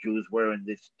the Jews were in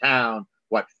this town,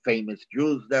 what famous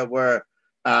Jews there were.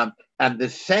 And the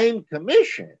same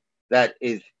commission that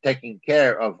is taking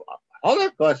care of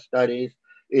Holocaust studies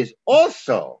is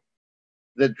also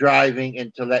the driving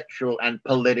intellectual and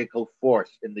political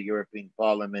force in the European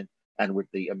Parliament and with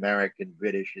the American,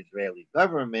 British, Israeli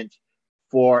governments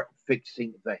for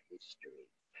fixing the history.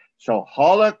 So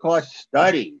Holocaust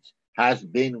studies has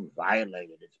been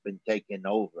violated. It's been taken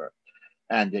over.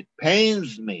 And it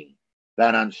pains me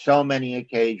that on so many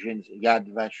occasions, Yad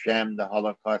Vashem, the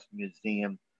Holocaust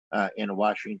Museum in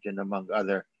Washington, among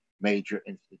other major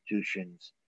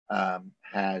institutions,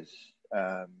 has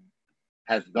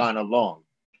gone along.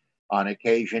 On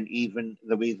occasion, even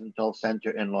the Wiesenthal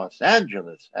Center in Los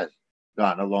Angeles has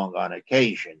gone along on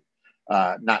occasion,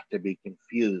 not to be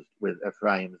confused with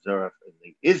Ephraim Zuref in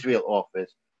the Israel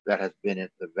office that has been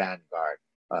at the vanguard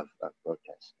of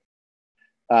protesting.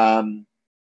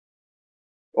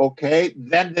 Okay,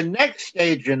 then the next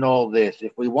stage in all this,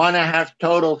 if we want to have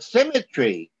total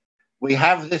symmetry, we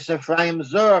have this Ephraim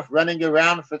Zuref running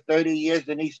around for 30 years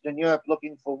in Eastern Europe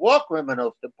looking for war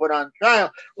criminals to put on trial.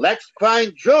 Let's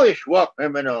find Jewish war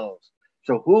criminals.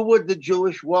 So who would the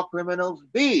Jewish war criminals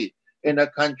be in a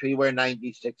country where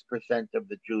 96% of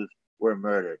the Jews were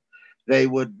murdered? They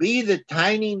would be the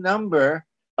tiny number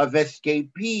of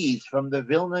escapees from the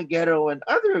Vilna ghetto and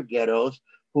other ghettos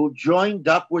who joined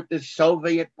up with the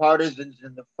Soviet partisans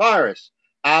in the forest,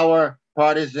 our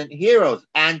partisan heroes,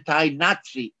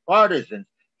 anti-Nazi partisans,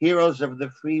 heroes of the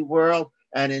free world,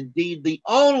 and indeed the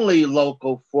only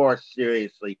local force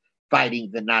seriously fighting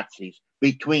the Nazis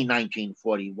between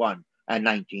 1941 and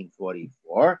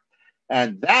 1944.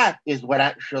 And that is what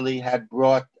actually had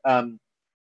brought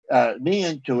me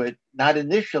into it, not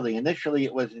initially. Initially,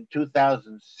 it was in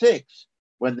 2006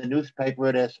 when the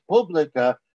newspaper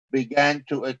Respublika began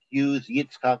to accuse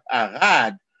Yitzhak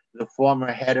Arad, the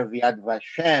former head of Yad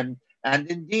Vashem, and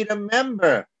indeed a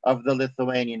member of the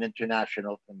Lithuanian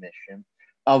International Commission,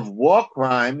 of war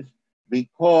crimes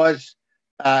because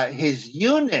his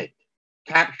unit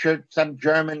captured some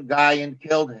German guy and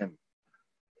killed him.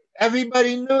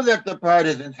 Everybody knew that the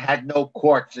partisans had no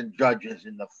courts and judges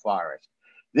in the forest.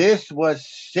 This was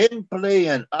simply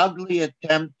an ugly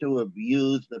attempt to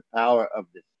abuse the power of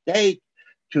the state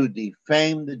to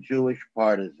defame the Jewish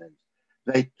partisans.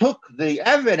 They took the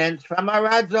evidence from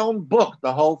Arad's own book.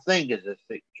 The whole thing is a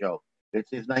sick joke.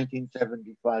 It's his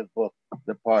 1975 book,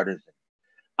 The Partisan.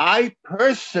 I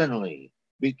personally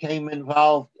became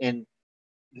involved in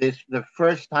this the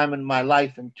first time in my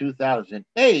life in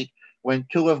 2008 when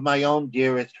two of my own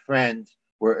dearest friends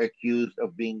were accused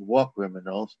of being war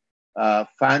criminals.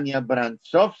 Fania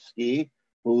Brantsovsky,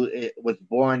 who was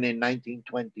born in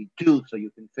 1922, so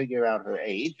you can figure out her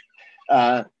age.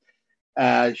 Uh,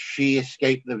 she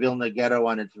escaped the Vilna ghetto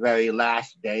on its very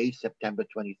last day, September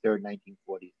 23rd,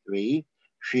 1943.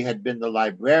 She had been the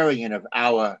librarian of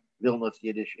our Vilnius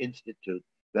Yiddish Institute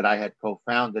that I had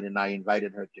co-founded, and I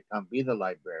invited her to come be the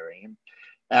librarian.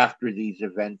 After these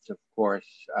events, of course,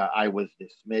 I was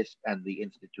dismissed, and the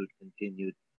institute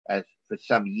continued as for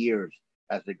some years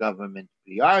as a government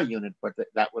PR unit, but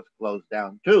that was closed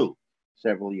down too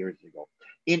several years ago.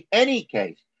 In any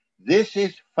case, this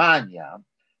is Fania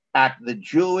at the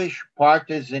Jewish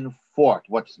partisan fort,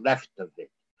 what's left of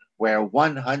it, where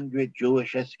 100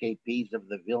 Jewish escapees of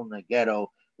the Vilna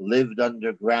ghetto lived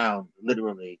underground,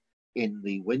 literally, in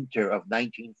the winter of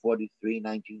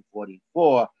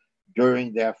 1943-1944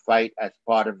 during their fight as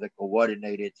part of the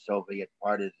coordinated Soviet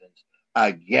partisans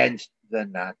against the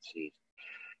Nazis.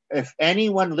 If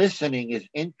anyone listening is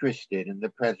interested in the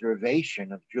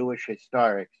preservation of Jewish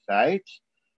historic sites,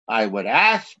 I would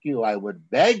ask you, I would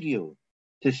beg you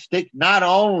to stick not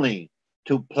only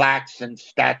to plaques and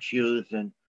statues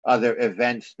and other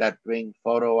events that bring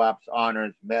photo ops,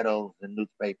 honors, medals, and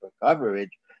newspaper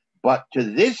coverage, but to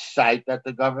this site that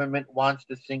the government wants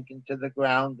to sink into the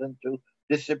ground and to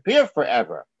disappear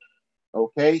forever.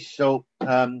 Okay, so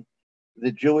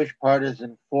the Jewish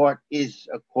partisan fort is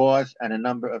a cause, and a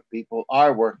number of people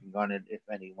are working on it if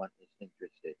anyone is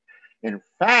interested. In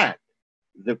fact,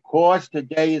 the cause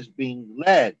today is being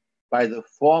led by the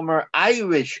former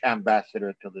Irish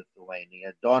ambassador to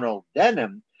Lithuania, Donald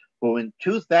Denham, who in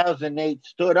 2008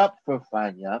 stood up for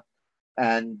Fania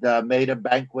and made a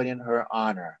banquet in her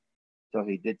honor. So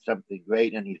he did something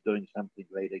great, and he's doing something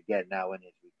great again now in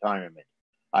his retirement.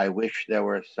 I wish there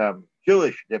were some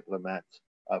Jewish diplomats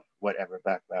of whatever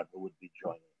background who would be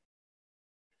joining.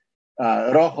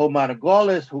 Rojo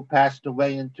Margolis, who passed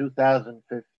away in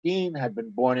 2015, had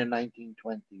been born in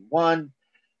 1921,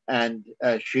 and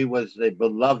she was a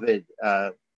beloved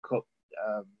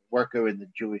worker in the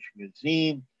Jewish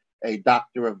Museum, a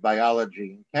doctor of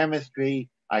biology and chemistry,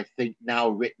 I think now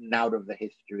written out of the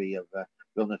history of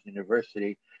Vilnius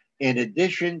University. In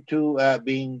addition to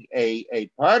being a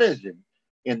partisan,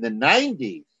 in the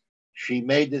 90s, she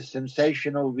made the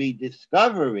sensational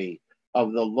rediscovery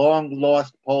of the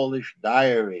long-lost Polish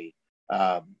diary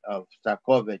of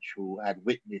Starkovich, who had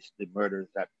witnessed the murders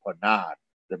at Ponad,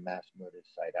 the mass murder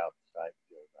site outside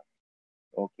Vilna.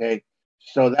 Okay,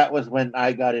 so that was when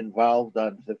I got involved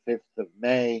on the 5th of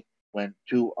May, when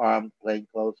two armed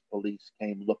plainclothes police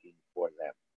came looking for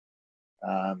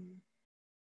them.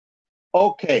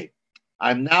 Okay,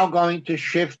 I'm now going to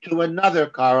shift to another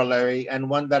corollary, and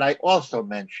one that I also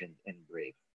mentioned in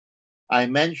brief. I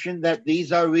mentioned that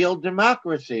these are real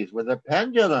democracies with a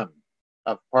pendulum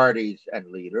of parties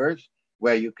and leaders,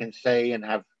 where you can say and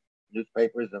have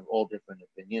newspapers of all different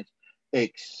opinions,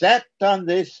 except on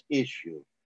this issue.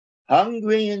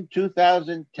 Hungary in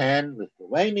 2010,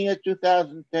 Lithuania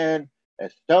 2010,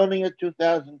 Estonia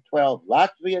 2012,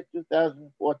 Latvia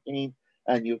 2014,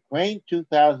 and Ukraine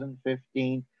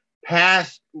 2015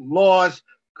 passed laws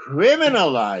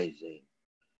criminalizing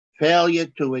failure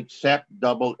to accept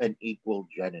double and equal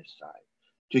genocide.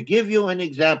 To give you an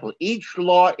example, each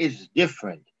law is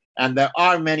different, and there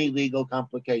are many legal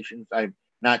complications.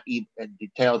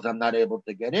 Details I'm not able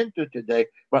to get into today,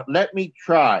 but let me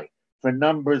try for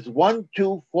numbers 1,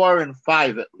 2, 4, and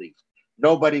 5 at least.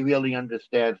 Nobody really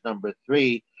understands number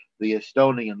 3. The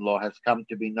Estonian law has come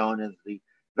to be known as the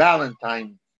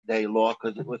Valentine's Day law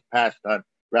because it was passed on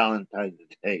Valentine's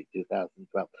Day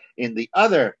 2012. In the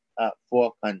other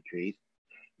 4 countries,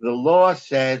 the law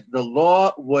says the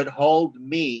law would hold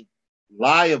me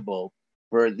liable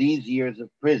for these years of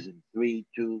prison, 3,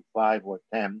 2, 5, or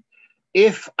 10,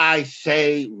 if I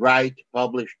say, write,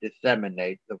 publish,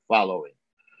 disseminate the following.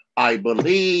 I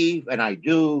believe, and I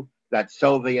do, that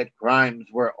Soviet crimes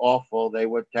were awful. They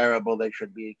were terrible. They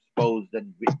should be exposed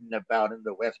and written about, and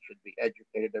the West should be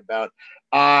educated about.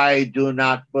 I do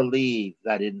not believe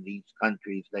that in these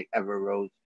countries they ever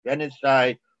rose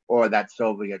genocide, or that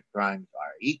Soviet crimes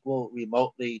are equal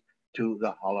remotely to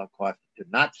the Holocaust, to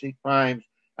Nazi crimes,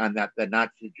 and that the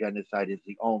Nazi genocide is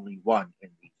the only one in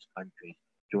these countries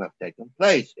to have taken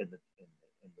place in the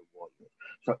war years.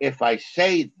 So if I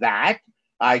say that,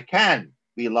 I can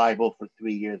be liable for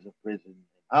 3 years of prison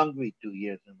in Hungary, 2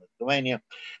 years in Lithuania.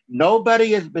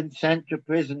 Nobody has been sent to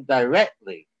prison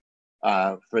directly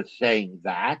for saying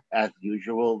that. As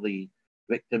usual, the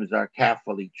victims are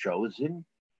carefully chosen.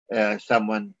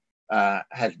 Someone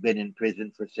has been in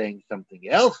prison for saying something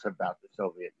else about the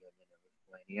Soviet Union and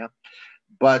Lithuania.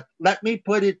 But let me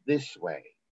put it this way.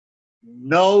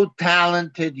 No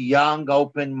talented, young,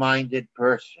 open-minded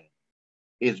person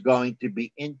is going to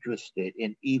be interested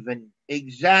in even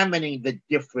examining the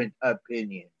different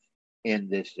opinions in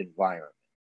this environment.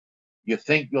 You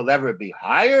think you'll ever be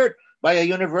hired by a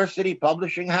university,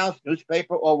 publishing house,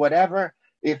 newspaper, or whatever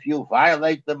if you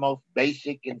violate the most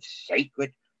basic and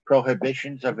sacred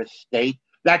prohibitions of a state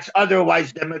that's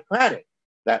otherwise democratic?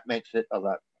 That makes it a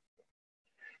lot.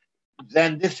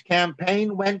 Then this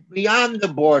campaign went beyond the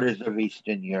borders of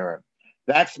Eastern Europe.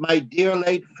 That's my dear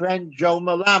late friend Joe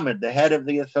Melamed, the head of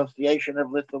the Association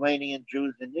of Lithuanian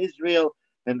Jews in Israel,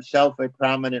 himself a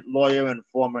prominent lawyer and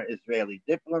former Israeli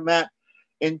diplomat.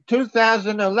 In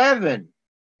 2011,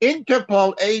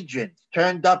 Interpol agents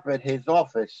turned up at his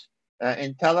office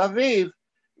in Tel Aviv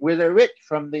with a writ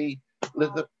from the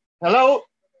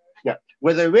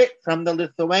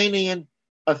Lithuanian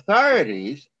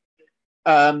authorities,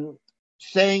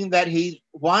 saying that he's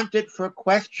wanted for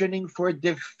questioning for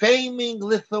defaming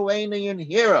Lithuanian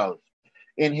heroes.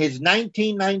 In his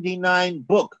 1999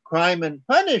 book, Crime and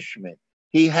Punishment,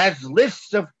 he has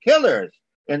lists of killers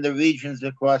in the regions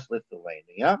across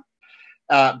Lithuania.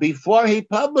 Before he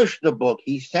published the book,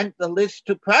 he sent the list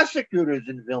to prosecutors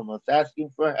in Vilnius asking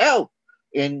for help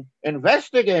in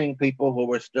investigating people who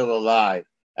were still alive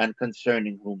and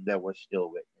concerning whom there were still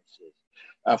witnesses.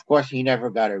 Of course, he never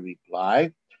got a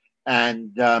reply.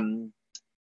 And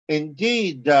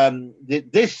indeed,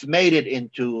 this made it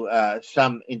into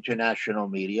some international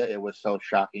media. It was so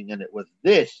shocking, and it was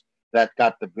this that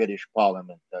got the British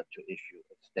Parliament to issue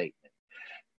a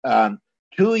statement.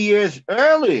 2 years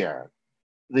earlier,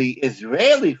 the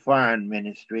Israeli Foreign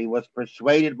Ministry was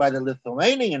persuaded by the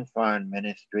Lithuanian Foreign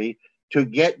Ministry to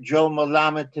get Joe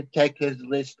Melamed to take his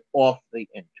list off the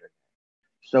internet.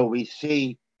 So we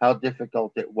see how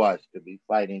difficult it was to be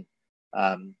fighting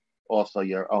also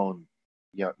your own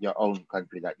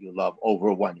country that you love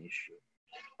over one issue.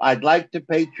 I'd like to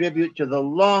pay tribute to the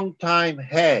longtime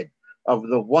head of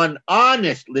the one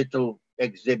honest little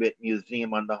exhibit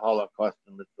museum on the Holocaust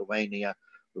in Lithuania,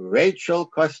 Rochel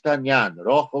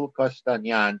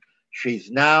Kostanyan. She's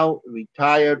now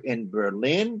retired in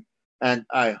Berlin, and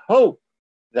I hope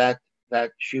that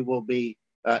she will be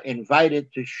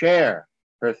invited to share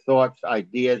her thoughts,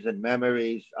 ideas, and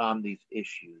memories on these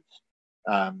issues.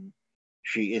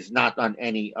 She is not on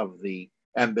any of the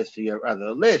embassy or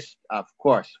other lists, of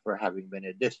course, for having been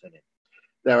a dissident.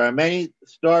 There are many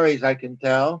stories I can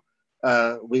tell.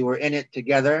 We were in it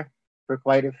together for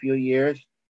quite a few years.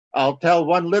 I'll tell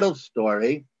one little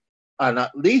story. On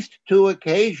at least 2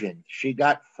 occasions, she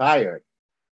got fired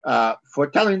for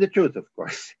telling the truth, of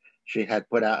course. She had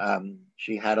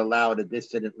allowed a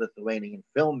dissident Lithuanian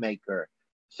filmmaker,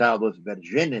 Saulius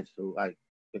Beržinis, who I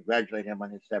congratulate him on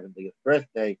his 70th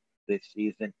birthday this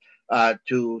season,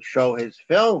 to show his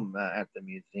film at the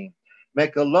museum.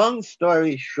 Make a long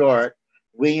story short,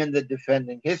 we in the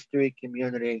Defending History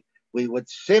community, we would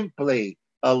simply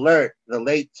alert the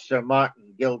late Sir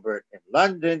Martin Gilbert in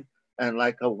London, and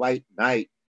like a white knight,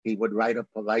 he would write a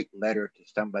polite letter to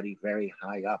somebody very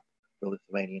high up, the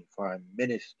Lithuanian foreign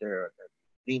minister, or the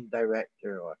museum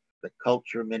director, or the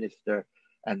culture minister,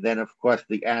 and then, of course,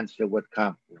 the answer would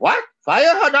come, what? Fire?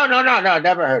 Oh, no,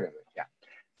 never heard of it. Yeah.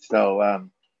 So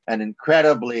an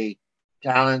incredibly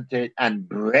talented and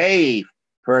brave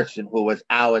person who was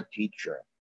our teacher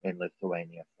in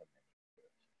Lithuania.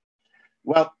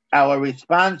 Well, our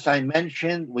response, I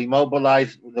mentioned, we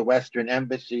mobilized the Western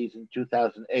embassies in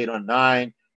 2008 or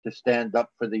 9 to stand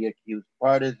up for the accused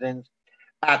partisans.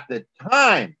 At the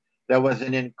time, there was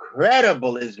an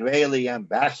incredible Israeli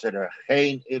ambassador,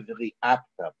 Hein Ivri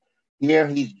Apta. Here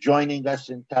he's joining us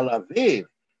in Tel Aviv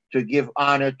to give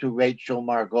honor to Rachel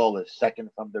Margolis,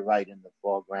 second from the right in the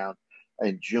foreground,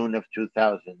 in June of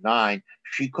 2009.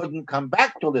 She couldn't come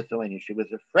back to Lithuania. She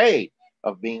was afraid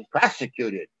of being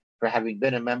prosecuted for having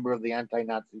been a member of the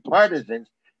anti-Nazi partisans.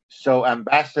 So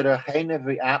Ambassador Hein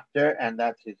Ivri Apta, and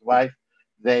that's his wife,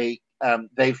 they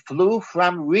flew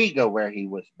from Riga, where he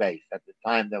was based. At the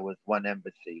time, there was one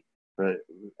embassy for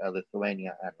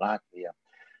Lithuania and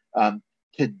Latvia.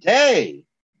 Today,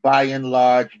 by and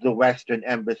large, the Western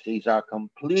embassies are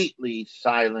completely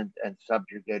silent and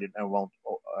subjugated and won't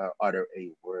utter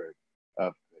a word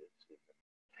of criticism.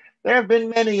 There have been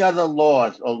many other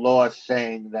laws, or laws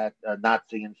saying that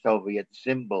Nazi and Soviet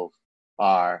symbols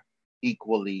are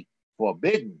equally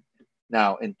forbidden.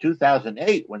 Now, in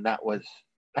 2008, when that was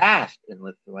passed in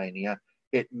Lithuania,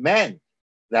 it meant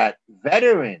that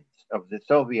veterans of the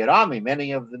Soviet army,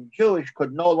 many of them Jewish,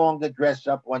 could no longer dress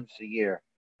up once a year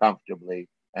comfortably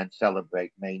and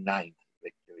celebrate May 9th,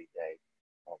 Victory Day.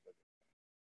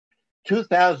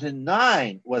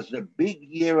 2009 was the big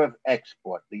year of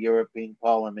export. The European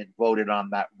Parliament voted on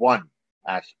that one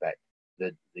aspect,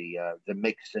 the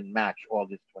mix and match,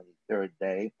 August 23rd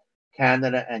day.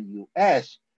 Canada and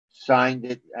U.S. signed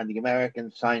it, and the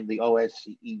Americans signed the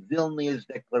OSCE Vilnius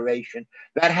Declaration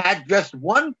that had just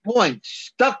one point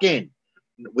stuck in.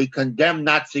 We condemn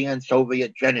Nazi and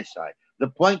Soviet genocide. The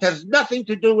point has nothing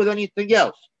to do with anything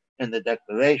else in the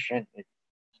declaration. It's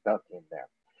stuck in there.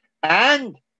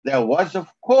 And there was, of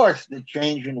course, the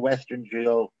change in Western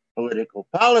geopolitical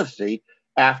policy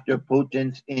after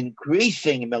Putin's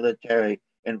increasing military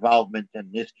involvement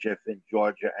and mischief in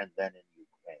Georgia and then in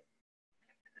Ukraine.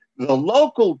 The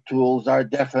local tools are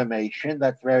defamation.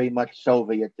 That's very much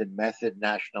Soviet in method,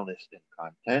 nationalist in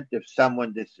content. If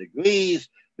someone disagrees,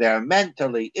 they're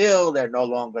mentally ill, they're no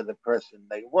longer the person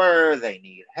they were, they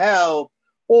need help,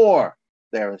 or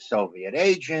they're a Soviet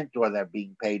agent, or they're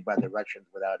being paid by the Russians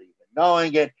without even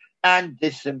knowing it, and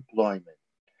disemployment.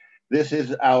 This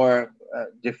is our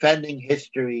defending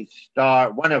history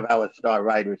star, one of our star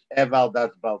writers,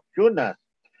 Evaldas Balchunas,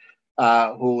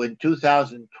 who in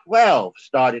 2012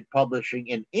 started publishing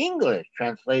in English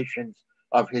translations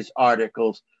of his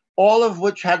articles, all of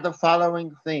which had the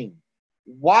following theme.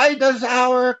 Why does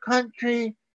our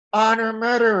country honor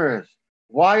murderers?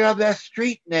 Why are there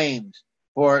street names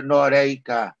for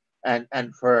Noreika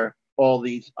and for all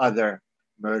these other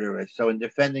murderers? So in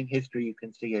Defending History, you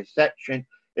can see a section.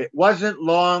 It wasn't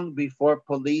long before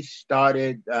police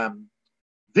started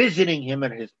visiting him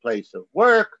at his place of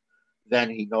work. Then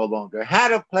he no longer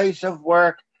had a place of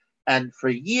work. And for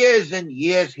years and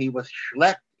years, he was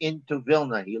schlepped into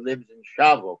Vilna. He lives in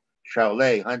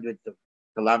Šiauliai, hundreds of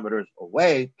kilometers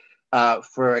away,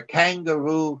 for a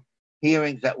kangaroo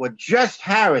hearings that were just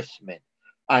harassment.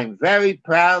 I'm very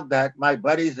proud that my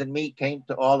buddies and me came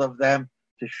to all of them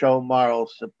to show moral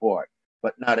support,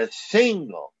 but not a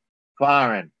single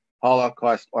foreign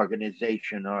Holocaust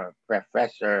organization or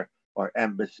professor or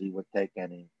embassy would take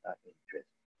any interest.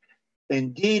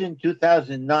 Indeed, in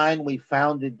 2009, we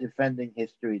founded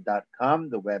defendinghistory.com,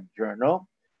 the web journal,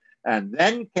 and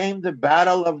then came the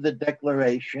battle of the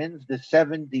declarations. The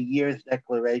 70 years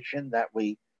declaration that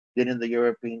we did in the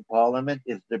European Parliament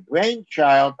is the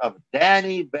brainchild of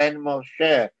Danny Ben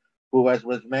Moshe, who, as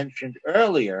was mentioned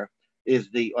earlier,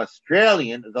 is the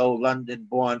Australian, though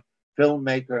London-born,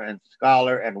 filmmaker and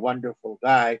scholar and wonderful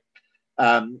guy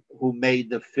who made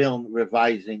the film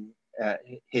Revising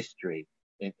History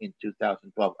in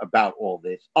 2012 about all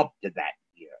this up to that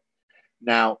year.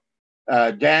 Now,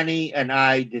 Danny and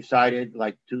I decided,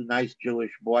 like two nice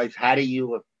Jewish boys, how do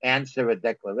you answer a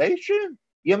declaration?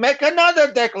 You make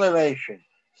another declaration.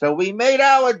 So we made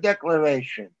our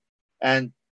declaration.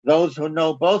 And those who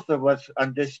know both of us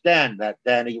understand that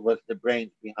Danny was the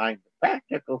brains behind the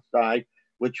practical side,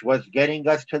 which was getting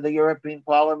us to the European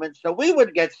Parliament so we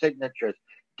would get signatures.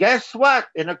 Guess what?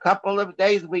 In a couple of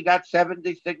days, we got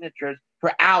 70 signatures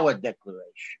for our declaration.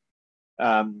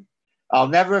 I'll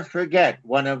never forget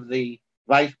one of the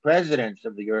vice presidents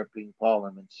of the European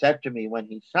Parliament said to me when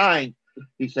he signed,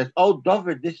 he says, "Oh,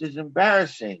 Dovid, this is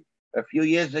embarrassing. A few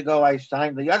years ago, I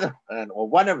signed the other one, or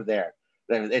one of theirs.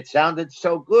 It sounded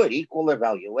so good, equal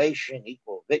evaluation,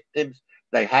 equal victims.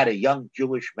 They had a young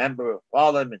Jewish member of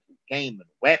parliament who came and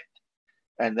wept."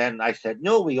 And then I said,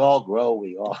 "No, we all grow.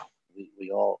 We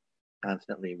all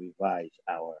constantly revise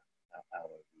our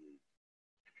views."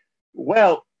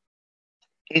 Well,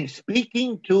 in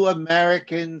speaking to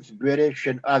Americans, British,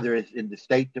 and others in the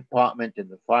State Department, in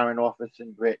the Foreign Office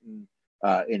in Britain,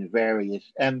 in various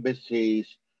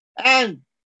embassies, and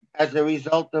as a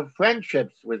result of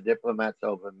friendships with diplomats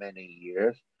over many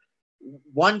years,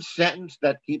 one sentence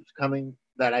that keeps coming,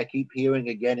 that I keep hearing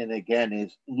again and again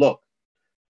is, look,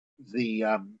 the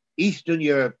Eastern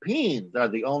Europeans are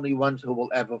the only ones who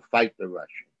will ever fight the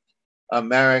Russians.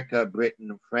 America,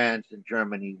 Britain, France, and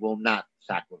Germany will not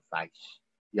sacrifice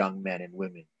young men and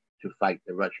women to fight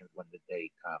the Russians when the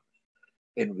day comes.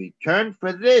 In return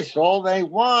for this, all they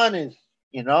want is,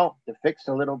 to fix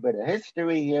a little bit of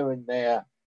history here and there.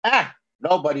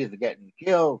 Nobody's getting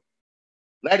killed.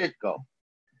 Let it go.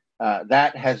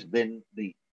 That has been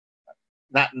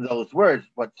not in those words,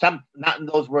 but not in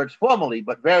those words formally,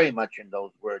 but very much in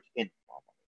those words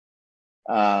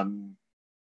informally.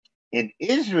 In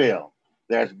Israel,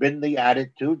 there's been the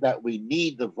attitude that we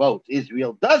need the votes.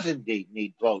 Israel does indeed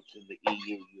need votes in the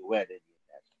EU, UN, and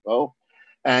UNESCO.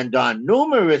 And on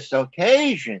numerous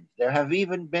occasions, there have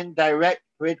even been direct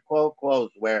quid pro quos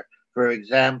where, for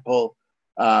example,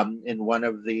 in one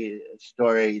of the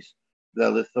stories, the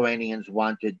Lithuanians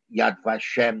wanted Yad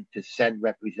Vashem to send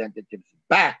representatives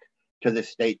back to the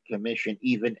State Commission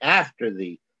even after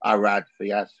the Arad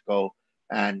fiasco,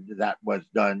 and that was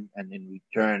done. And in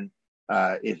return,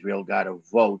 Israel got a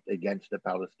vote against the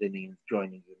Palestinians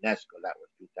joining UNESCO. That was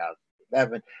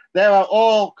 2011. There are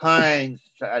all kinds.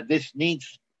 This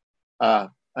needs a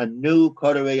new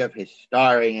coterie of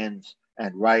historians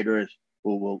and writers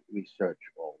who will research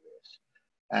all this.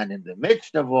 And in the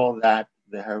midst of all that,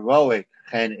 the heroic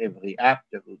Chen Ivri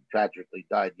Apter, who tragically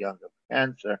died young of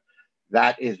cancer,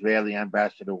 that Israeli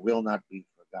ambassador will not be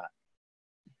forgotten.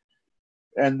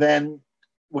 And then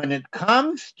when it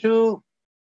comes to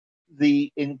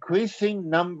the increasing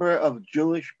number of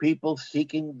Jewish people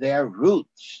seeking their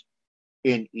roots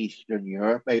in Eastern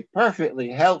Europe, a perfectly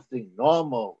healthy,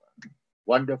 normal,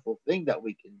 wonderful thing that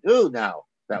we can do now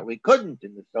that we couldn't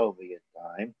in the Soviet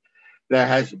time. There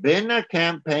has been a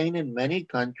campaign in many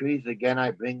countries, again,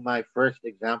 I bring my first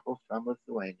example from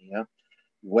Lithuania,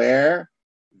 where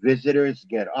visitors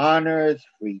get honors,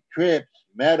 free trips,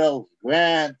 medals,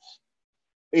 grants,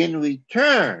 in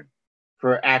return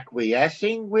for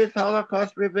acquiescing with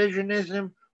Holocaust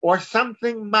revisionism or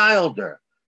something milder,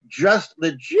 just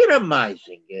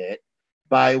legitimizing it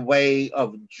by way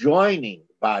of joining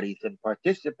bodies and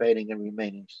participating and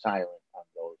remaining silent on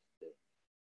those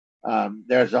things.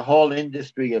 There's a whole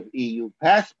industry of EU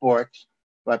passports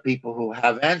by people who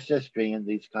have ancestry in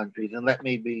these countries. And let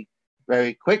me be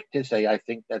very quick to say, I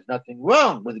think there's nothing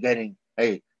wrong with getting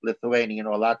a Lithuanian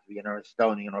or Latvian or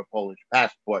Estonian or Polish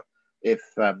passport if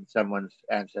someone's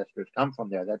ancestors come from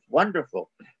there. That's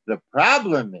wonderful. The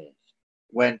problem is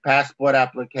when passport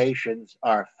applications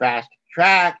are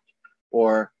fast-tracked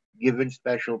or given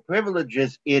special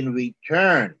privileges in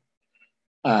return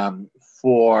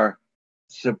for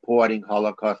supporting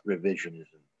Holocaust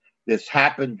revisionism. This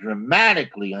happened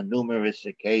dramatically on numerous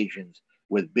occasions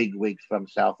with bigwigs from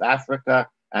South Africa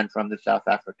and from the South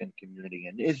African community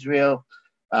in Israel.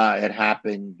 It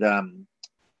happened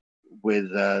with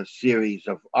a series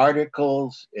of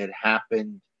articles. It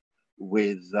happened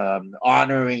with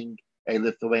honoring a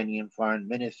Lithuanian foreign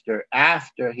minister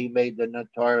after he made the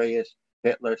notorious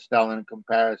Hitler-Stalin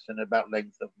comparison about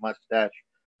length of mustache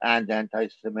and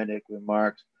anti-Semitic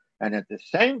remarks. And at the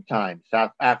same time,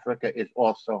 South Africa is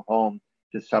also home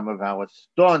to some of our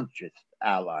staunchest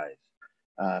allies.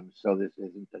 So this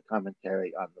isn't a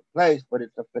commentary on the place, but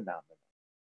it's a phenomenon.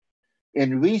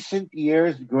 In recent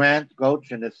years, Grant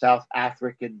Gochin, a South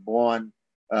African-born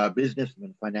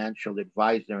businessman, financial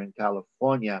advisor in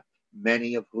California,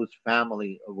 many of whose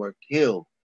family were killed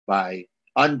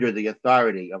under the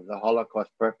authority of the Holocaust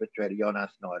perpetrator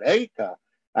Jonas Noreika,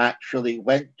 actually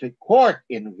went to court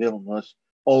in Vilnius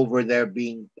over there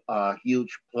being a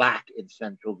huge plaque in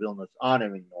central Vilnius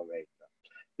honoring Noreika.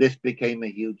 This became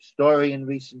a huge story in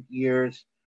recent years.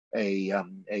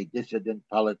 A dissident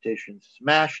politician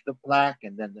smashed the plaque,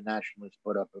 and then the nationalists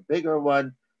put up a bigger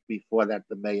one. Before that,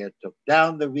 the mayor took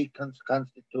down the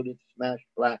reconstituted smashed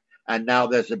plaque, and now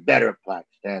there's a better plaque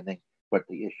standing, but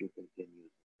the issue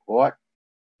continues in court.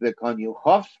 The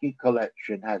Koniuchowski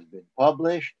collection has been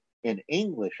published in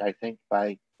English, I think,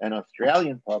 by an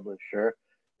Australian publisher,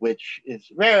 which is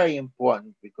very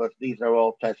important because these are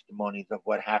all testimonies of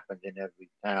what happened in every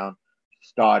town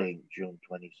starting June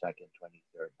 22nd,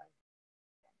 23rd.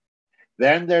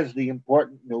 Then there's the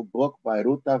important new book by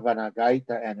Ruta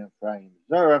Vanagaita and Ephraim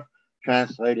Zuref,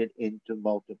 translated into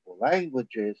multiple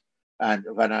languages, and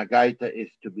Vanagaita is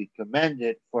to be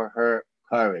commended for her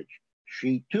courage.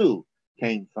 She too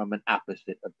came from an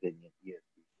opposite opinion years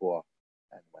before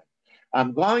and when.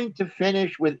 I'm going to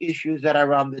finish with issues that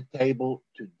are on the table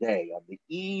today, on the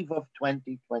eve of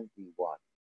 2021.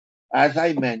 As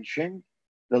I mentioned,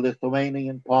 the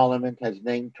Lithuanian parliament has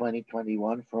named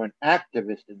 2021 for an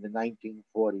activist in the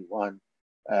 1941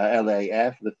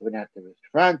 LAF, Lithuanian Activist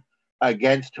Front,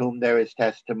 against whom there is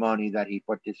testimony that he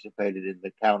participated in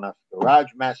the Kaunas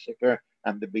Garage massacre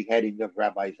and the beheading of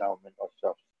Rabbi Zalman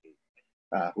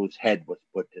Ossovsky, whose head was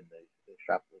put in the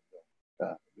shop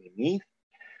window beneath.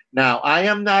 Now, I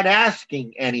am not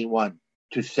asking anyone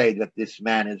to say that this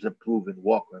man is a proven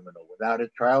war criminal. Without a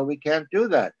trial, we can't do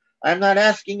that. I'm not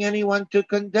asking anyone to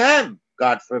condemn,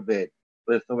 God forbid,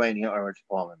 Lithuania or its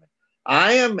parliament.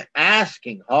 I am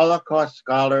asking Holocaust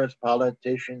scholars,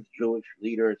 politicians, Jewish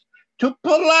leaders to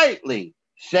politely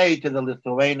say to the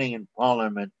Lithuanian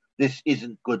parliament, this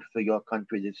isn't good for your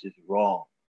country, this is wrong.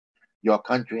 Your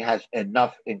country has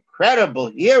enough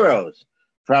incredible heroes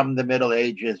from the Middle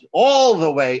Ages all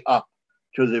the way up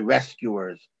to the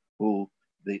rescuers, who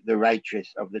the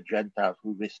righteous of the Gentiles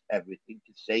who risked everything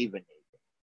to save a neighbor.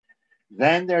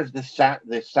 Then there's the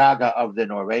saga of the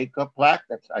Noreka plaque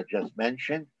that I just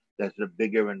mentioned. There's a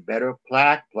bigger and better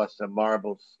plaque plus a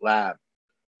marble slab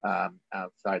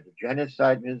outside the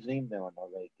Genocide Museum. There on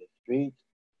Noreka streets.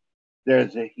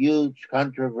 There's a huge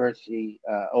controversy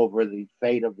over the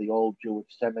fate of the old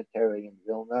Jewish cemetery in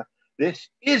Vilna. This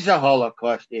is a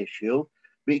Holocaust issue,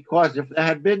 because if there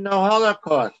had been no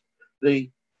Holocaust, the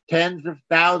tens of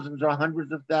thousands or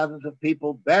hundreds of thousands of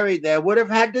people buried there would have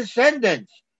had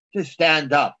descendants to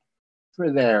stand up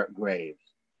for their graves.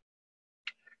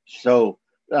 So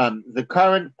the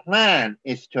current plan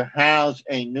is to house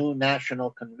a new National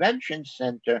Convention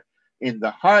Center in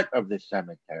the heart of the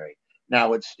cemetery.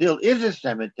 Now, it still is a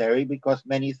cemetery because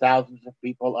many thousands of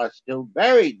people are still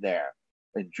buried there.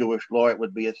 In Jewish law, it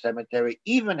would be a cemetery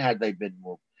even had they been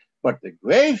moved. But the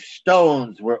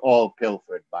gravestones were all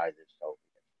pilfered by the Soviets.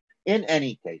 In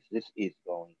any case, this is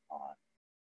going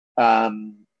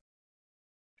on.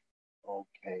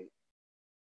 Okay.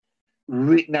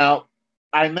 Now,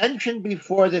 I mentioned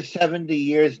before the 70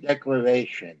 Years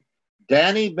Declaration.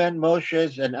 Danny Ben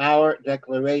Moshe's and our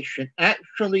declaration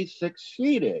actually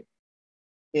succeeded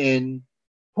in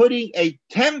putting a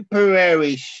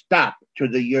temporary stop to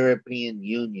the European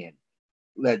Union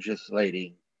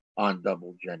legislating on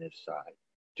double genocide.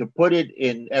 To put it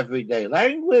in everyday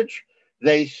language,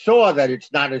 they saw that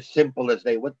it's not as simple as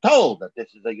they were told, that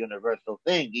this is a universal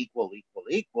thing, equal,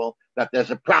 that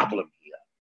there's a problem here,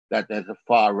 that there's a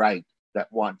far right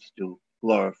that wants to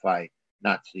glorify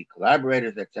Nazi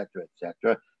collaborators, etc.,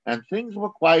 etc. And things were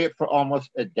quiet for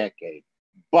almost a decade.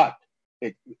 But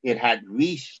it had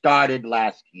restarted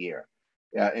last year.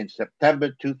 In September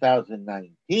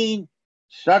 2019,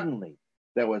 suddenly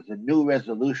there was a new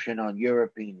resolution on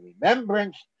European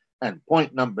remembrance, and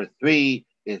point number 3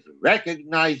 is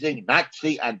recognizing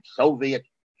Nazi and Soviet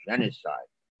genocide.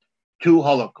 2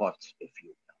 Holocausts, if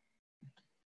you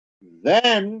will.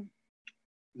 Then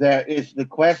there is the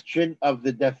question of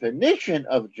the definition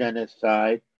of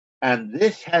genocide, and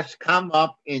this has come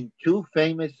up in 2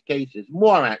 famous cases,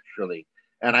 more actually,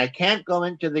 and I can't go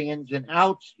into the ins and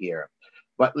outs here,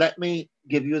 but let me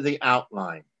give you the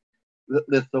outline. The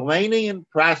Lithuanian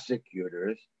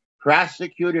prosecutors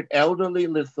prosecuted elderly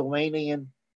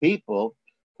Lithuanian people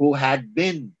who had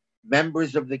been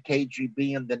members of the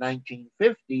KGB in the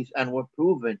 1950s and were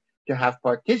proven to have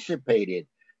participated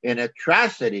in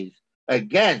atrocities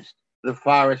against the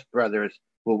Forest brothers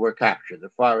who were captured.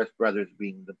 The Forest brothers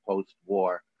being the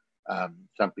post-war,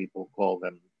 some people call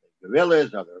them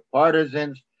guerrillas, other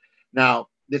partisans. Now,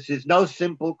 this is no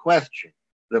simple question.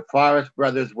 The Forest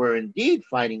brothers were indeed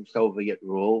fighting Soviet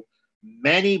rule.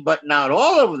 Many, but not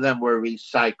all of them, were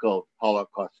recycled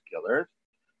Holocaust killers.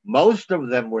 Most of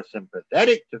them were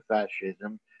sympathetic to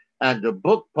fascism. And a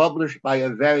book published by a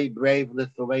very brave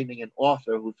Lithuanian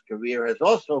author whose career has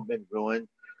also been ruined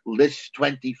lists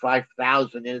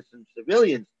 25,000 innocent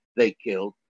civilians they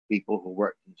killed, people who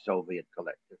worked in Soviet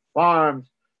collective farms,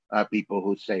 people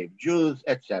who saved Jews,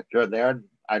 etc.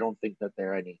 I don't think that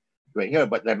there are any great heroes,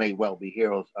 but there may well be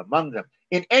heroes among them.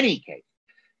 In any case,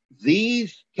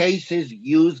 these cases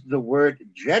used the word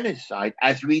genocide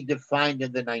as redefined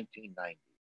in the 1990s.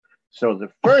 So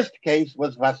the first case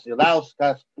was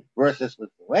Vasilauskas versus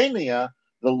Lithuania.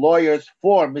 The lawyers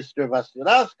for Mr.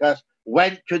 Vasilauskas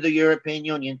went to the European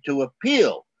Union to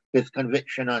appeal his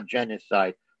conviction on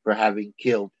genocide for having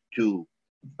killed 2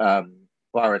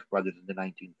 Forest brothers in the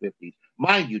 1950s.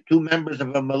 Mind you, 2 members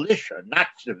of a militia, not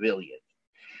civilians.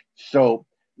 So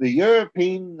the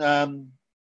European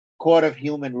Court of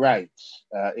Human Rights,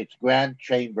 its Grand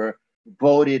Chamber,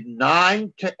 voted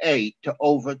 9-8 to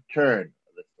overturn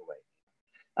Lithuania.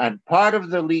 And part of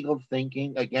the legal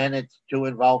thinking, again, it's too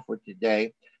involved for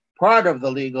today, part of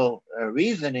the legal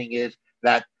reasoning is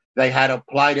that they had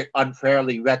applied it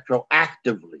unfairly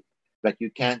retroactively, that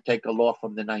you can't take a law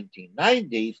from the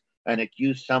 1990s and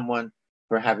accuse someone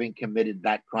for having committed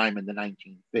that crime in the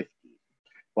 1950s.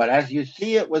 But as you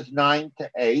see, it was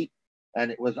 9-8,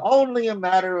 and it was only a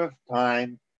matter of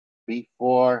time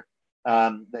before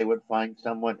they would find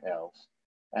someone else.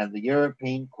 And the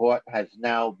European Court has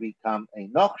now become a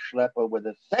Nochschlepper with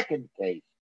a second case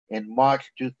in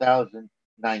March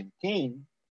 2019,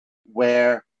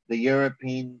 where the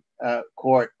European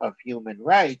Court of Human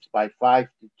Rights, by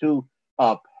 5-2,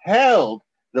 upheld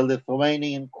the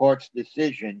Lithuanian court's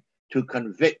decision to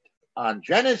convict on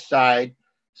genocide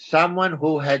someone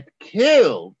who had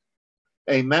killed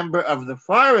a member of the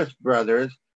Forest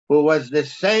brothers, who was the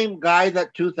same guy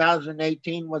that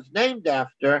 2018 was named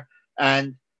after,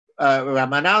 and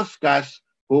Ramanauskas,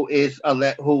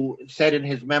 who said in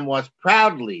his memoirs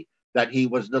proudly that he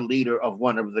was the leader of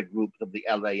one of the groups of the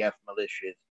LAF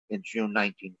militias in June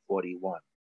 1941.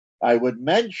 I would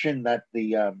mention that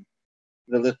the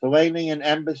Lithuanian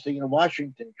embassy in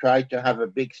Washington tried to have a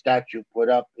big statue put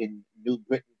up in New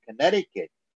Britain, Connecticut,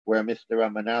 where Mr.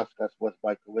 Ramanauskas was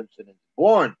by coincidence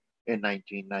born in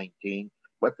 1919,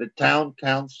 but the town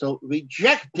council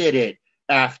rejected it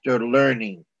after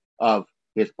learning of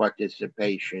his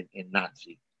participation in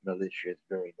Nazi militias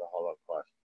during the Holocaust,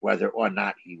 whether or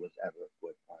not he was ever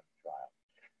put on trial.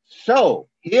 So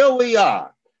here we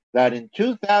are, that in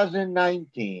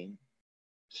 2019,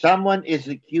 someone is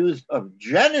accused of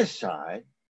genocide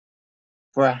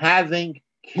for having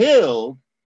killed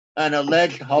an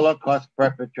alleged Holocaust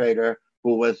perpetrator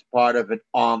who was part of an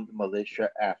armed militia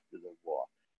after the war.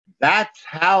 That's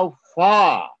how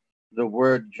far the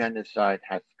word genocide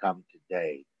has come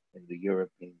today in the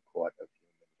European Court of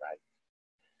Human Rights.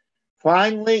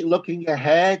 Finally, looking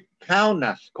ahead,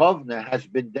 Kaunas, Kovna, has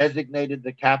been designated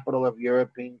the capital of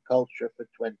European culture for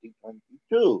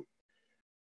 2022.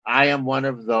 I am one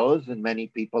of those, and many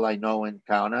people I know in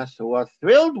Kaunas, who are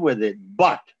thrilled with it.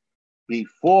 But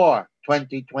before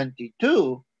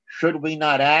 2022, should we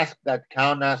not ask that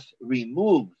Kaunas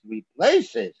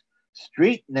replaces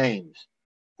street names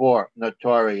for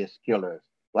notorious killers,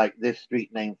 like this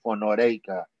street name for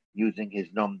Noreika, using his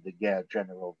nom de guerre,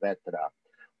 General Vetra?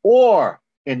 Or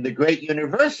in the great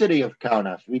university of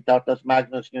Kaunas, Vytautas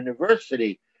Magnus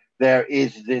University, there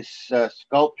is this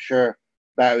sculpture,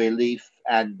 bas-relief,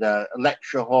 and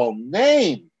lecture hall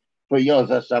named for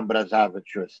Jozef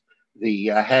Ambrazavichus, the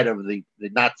head of the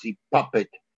Nazi puppet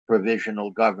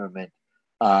provisional government,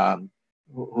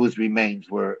 whose remains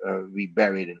were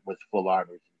reburied with full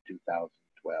honors in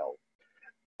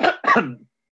 2012.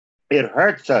 It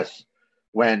hurts us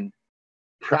when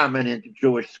prominent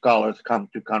Jewish scholars come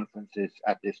to conferences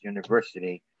at this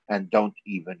university and don't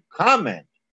even comment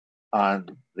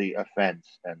on the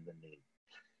offense and the need.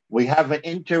 We have an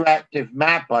interactive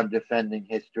map on Defending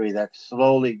History that's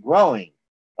slowly growing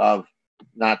of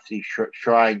Nazi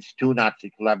shrines to Nazi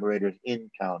collaborators in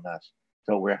Kaunas.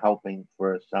 So we're hoping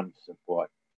for some support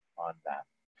on that.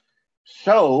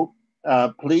 So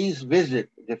please visit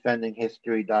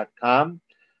defendinghistory.com.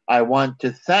 I want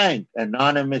to thank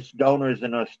anonymous donors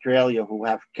in Australia who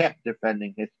have kept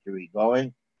Defending History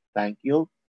going. Thank you.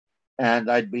 And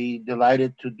I'd be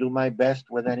delighted to do my best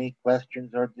with any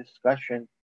questions or discussion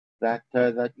that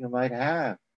you might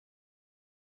have.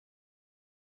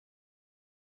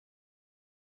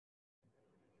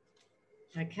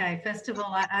 Okay, first of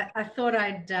all, I thought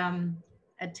I'd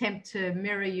attempt to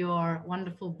mirror your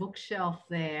wonderful bookshelf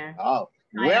there. Oh,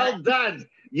 well done.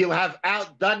 You have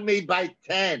outdone me by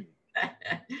 10.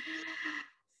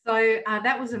 So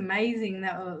that was amazing.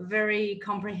 That was a very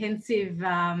comprehensive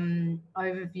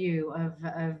overview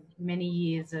of many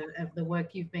years of the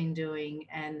work you've been doing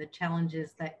and the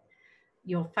challenges that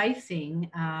you're facing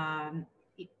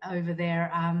over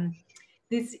there.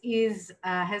 This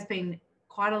has been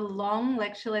quite a long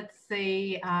lecture. Let's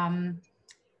see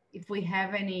if we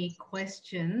have any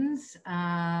questions.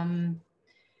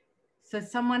 So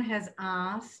someone has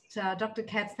asked, Dr.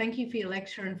 Katz, thank you for your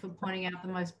lecture and for pointing out the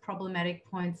most problematic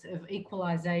points of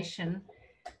equalization.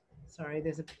 Sorry,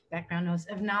 there's a background noise,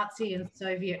 of Nazi and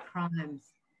Soviet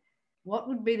crimes. What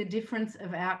would be the difference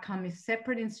of outcome if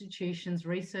separate institutions,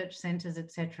 research centres,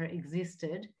 etc.,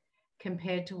 existed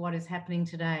compared to what is happening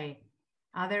today?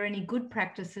 Are there any good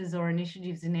practices or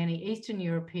initiatives in any Eastern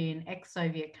European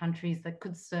ex-Soviet countries that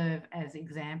could serve as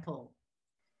example?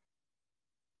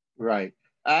 Right.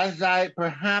 As I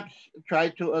perhaps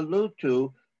tried to allude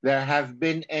to, there have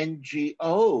been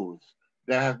NGOs,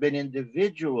 there have been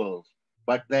individuals,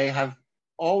 but they have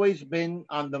always been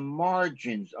on the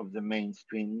margins of the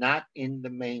mainstream, not in the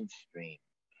mainstream.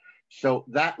 So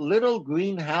that little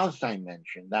greenhouse I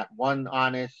mentioned, that one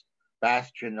honest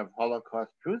bastion of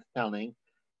Holocaust truth-telling,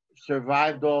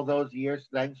 survived all those years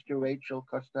thanks to Rachel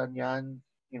Kostanyan's,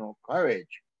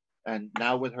 courage. And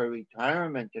now with her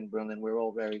retirement in Berlin, we're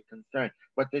all very concerned.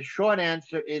 But the short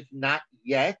answer is not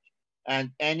yet. And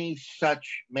any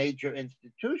such major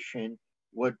institution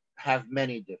would have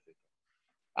many difficulties.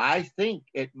 I think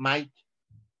it might,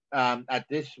 at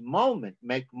this moment,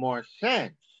 make more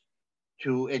sense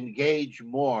to engage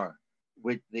more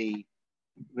with the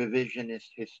revisionist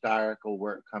historical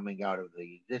work coming out of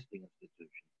the existing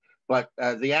institutions. But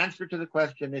the answer to the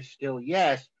question is still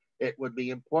yes. It would be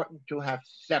important to have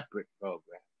separate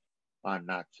programs on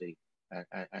Nazi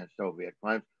and Soviet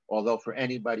crimes, although for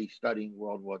anybody studying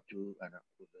World War II and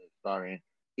who's a historian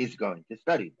is going to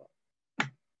study both.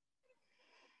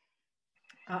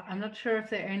 I'm not sure if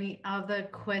there are any other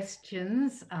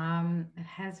questions. It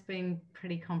has been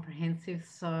pretty comprehensive,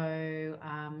 so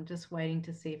just waiting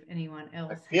to see if anyone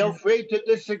else Feel has. free to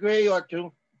disagree or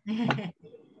to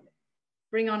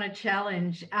Bring on a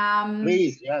challenge.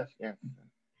 please. Yes, yes.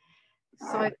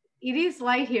 So it is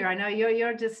late here. I know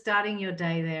you're just starting your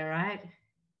day there, right?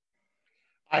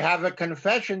 I have a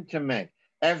confession to make.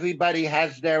 Everybody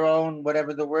has their own,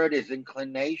 whatever the word is,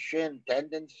 inclination,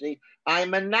 tendency.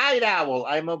 I'm a night owl.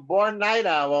 I'm a born night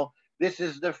owl. This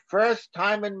is the first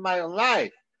time in my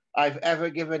life I've ever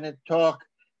given a talk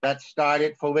that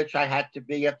started, for which I had to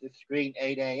be at the screen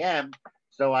 8 a.m.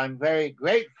 So I'm very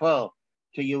grateful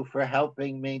to you for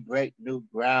helping me break new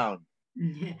ground.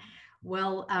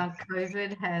 Well,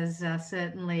 COVID has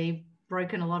certainly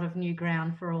broken a lot of new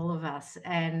ground for all of us.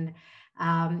 And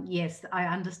yes, I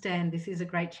understand this is a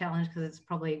great challenge because it's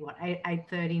probably what,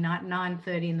 8:30,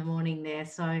 9:30 in the morning there.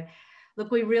 So look,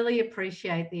 we really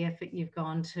appreciate the effort you've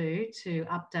gone to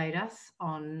update us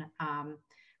on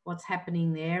what's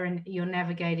happening there. And you're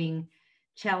navigating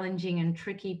challenging and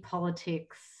tricky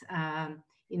politics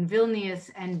in Vilnius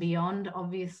and beyond,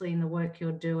 obviously in the work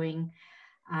you're doing.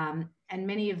 And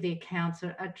many of the accounts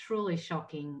are truly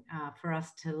shocking for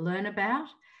us to learn about,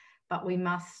 but we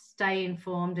must stay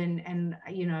informed. And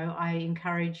you know, I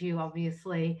encourage you,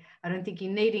 obviously, I don't think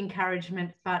you need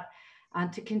encouragement, but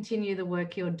to continue the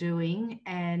work you're doing.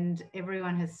 And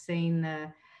everyone has seen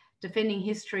the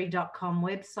defendinghistory.com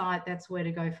website. That's where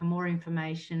to go for more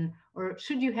information. Or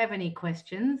should you have any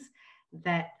questions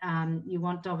that you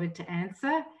want Dovid to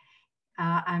answer,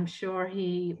 I'm sure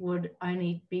he would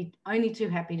be too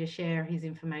happy to share his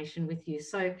information with you.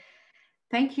 So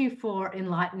thank you for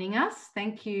enlightening us.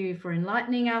 Thank you for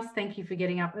enlightening us. Thank you for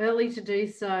getting up early to do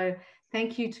so.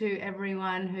 Thank you to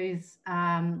everyone who's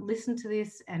listened to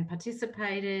this and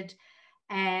participated.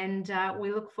 And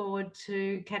we look forward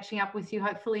to catching up with you,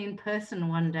 hopefully in person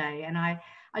one day. And I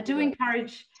do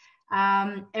encourage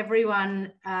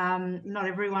everyone, not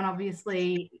everyone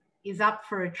obviously is up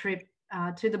for a trip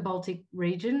to the Baltic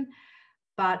region,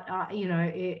 but you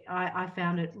know, I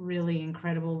found it really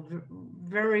incredible,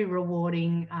 very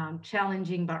rewarding,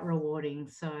 challenging but rewarding.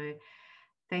 So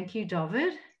thank you,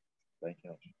 Dovid. Thank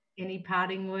you. Any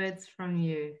parting words from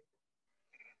you?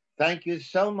 Thank you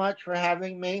so much for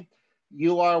having me.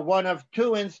 You are one of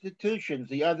two institutions,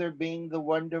 the other being the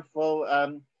wonderful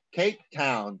Cape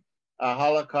Town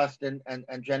Holocaust and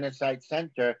Genocide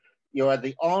Center. You are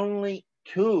the only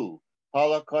two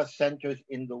Holocaust centers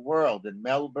in the world, in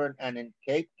Melbourne and in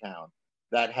Cape Town,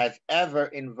 that has ever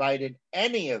invited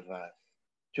any of us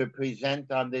to present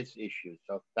on this issue.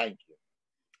 So thank you.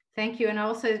 Thank you. And I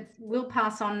also will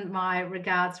pass on my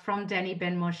regards from Danny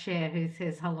Ben Moshe, who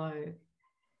says hello.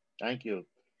 Thank you.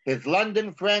 His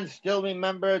London friends still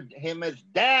remembered him as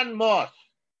Dan Moss.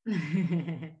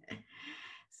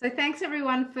 So thanks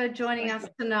everyone for joining us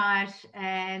tonight,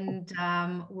 and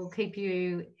we'll keep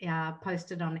you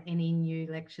posted on any new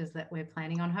lectures that we're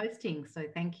planning on hosting. So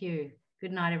thank you.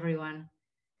 Good night, everyone.